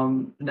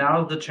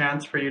 Now's the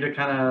chance for you to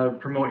kind of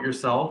promote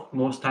yourself.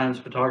 Most times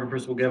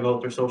photographers will give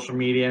out their social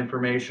media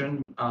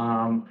information,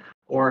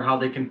 or how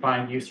they can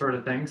find you, sort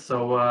of thing.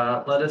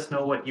 So let us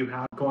know what you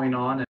have going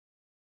on, and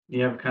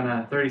you have kind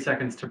of 30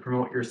 seconds to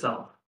promote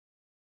yourself.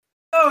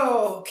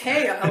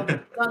 okay, I've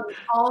done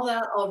all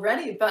that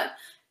already, but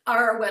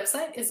our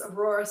website is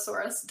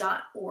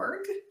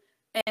aurorasaurus.org,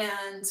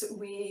 and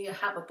we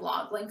have a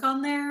blog link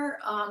on there.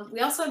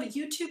 We also have a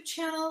YouTube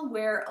channel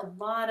where a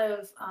lot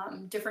of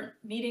different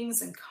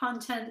meetings and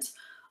content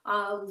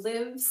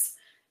lives.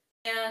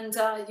 And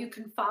you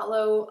can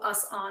follow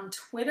us on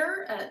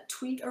Twitter at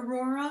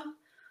TweetAurora.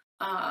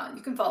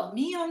 You can follow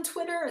me on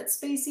Twitter at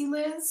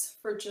SpaceyLiz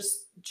for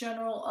just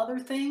general other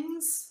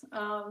things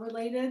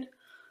related.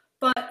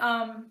 But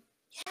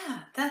yeah,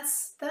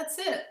 that's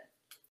it.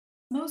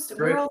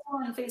 We're also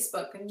on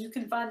Facebook, and you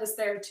can find us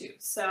there too.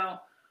 So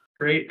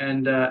great,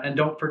 and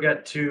don't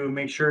forget to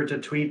make sure to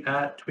tweet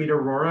at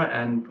TweetAurora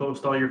and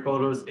post all your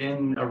photos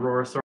in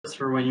Aurorasaurus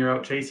for when you're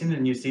out chasing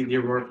and you see the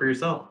aurora for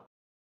yourself.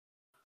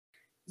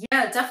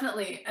 Yeah,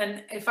 definitely.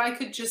 And if I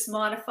could just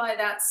modify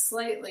that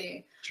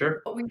slightly,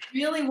 sure. What we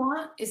really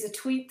want is a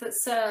tweet that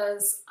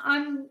says,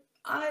 I'm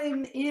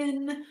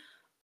in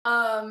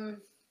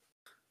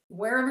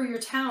wherever your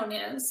town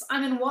is.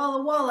 I'm in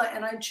Walla Walla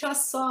and I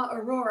just saw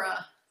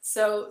Aurora.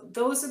 So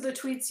those are the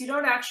tweets. You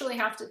don't actually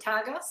have to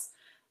tag us.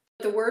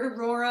 The word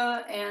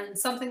Aurora and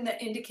something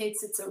that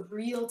indicates it's a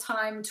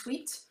real-time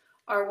tweet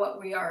are what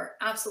we are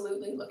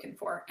absolutely looking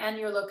for, and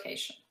your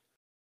location.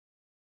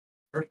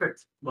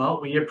 Perfect. Well,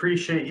 we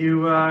appreciate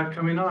you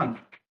coming on.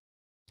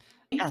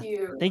 Thank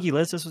you. Thank you,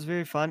 Liz. This was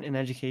very fun and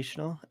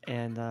educational,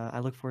 and I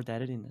look forward to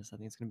editing this. I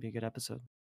think it's going to be a good episode.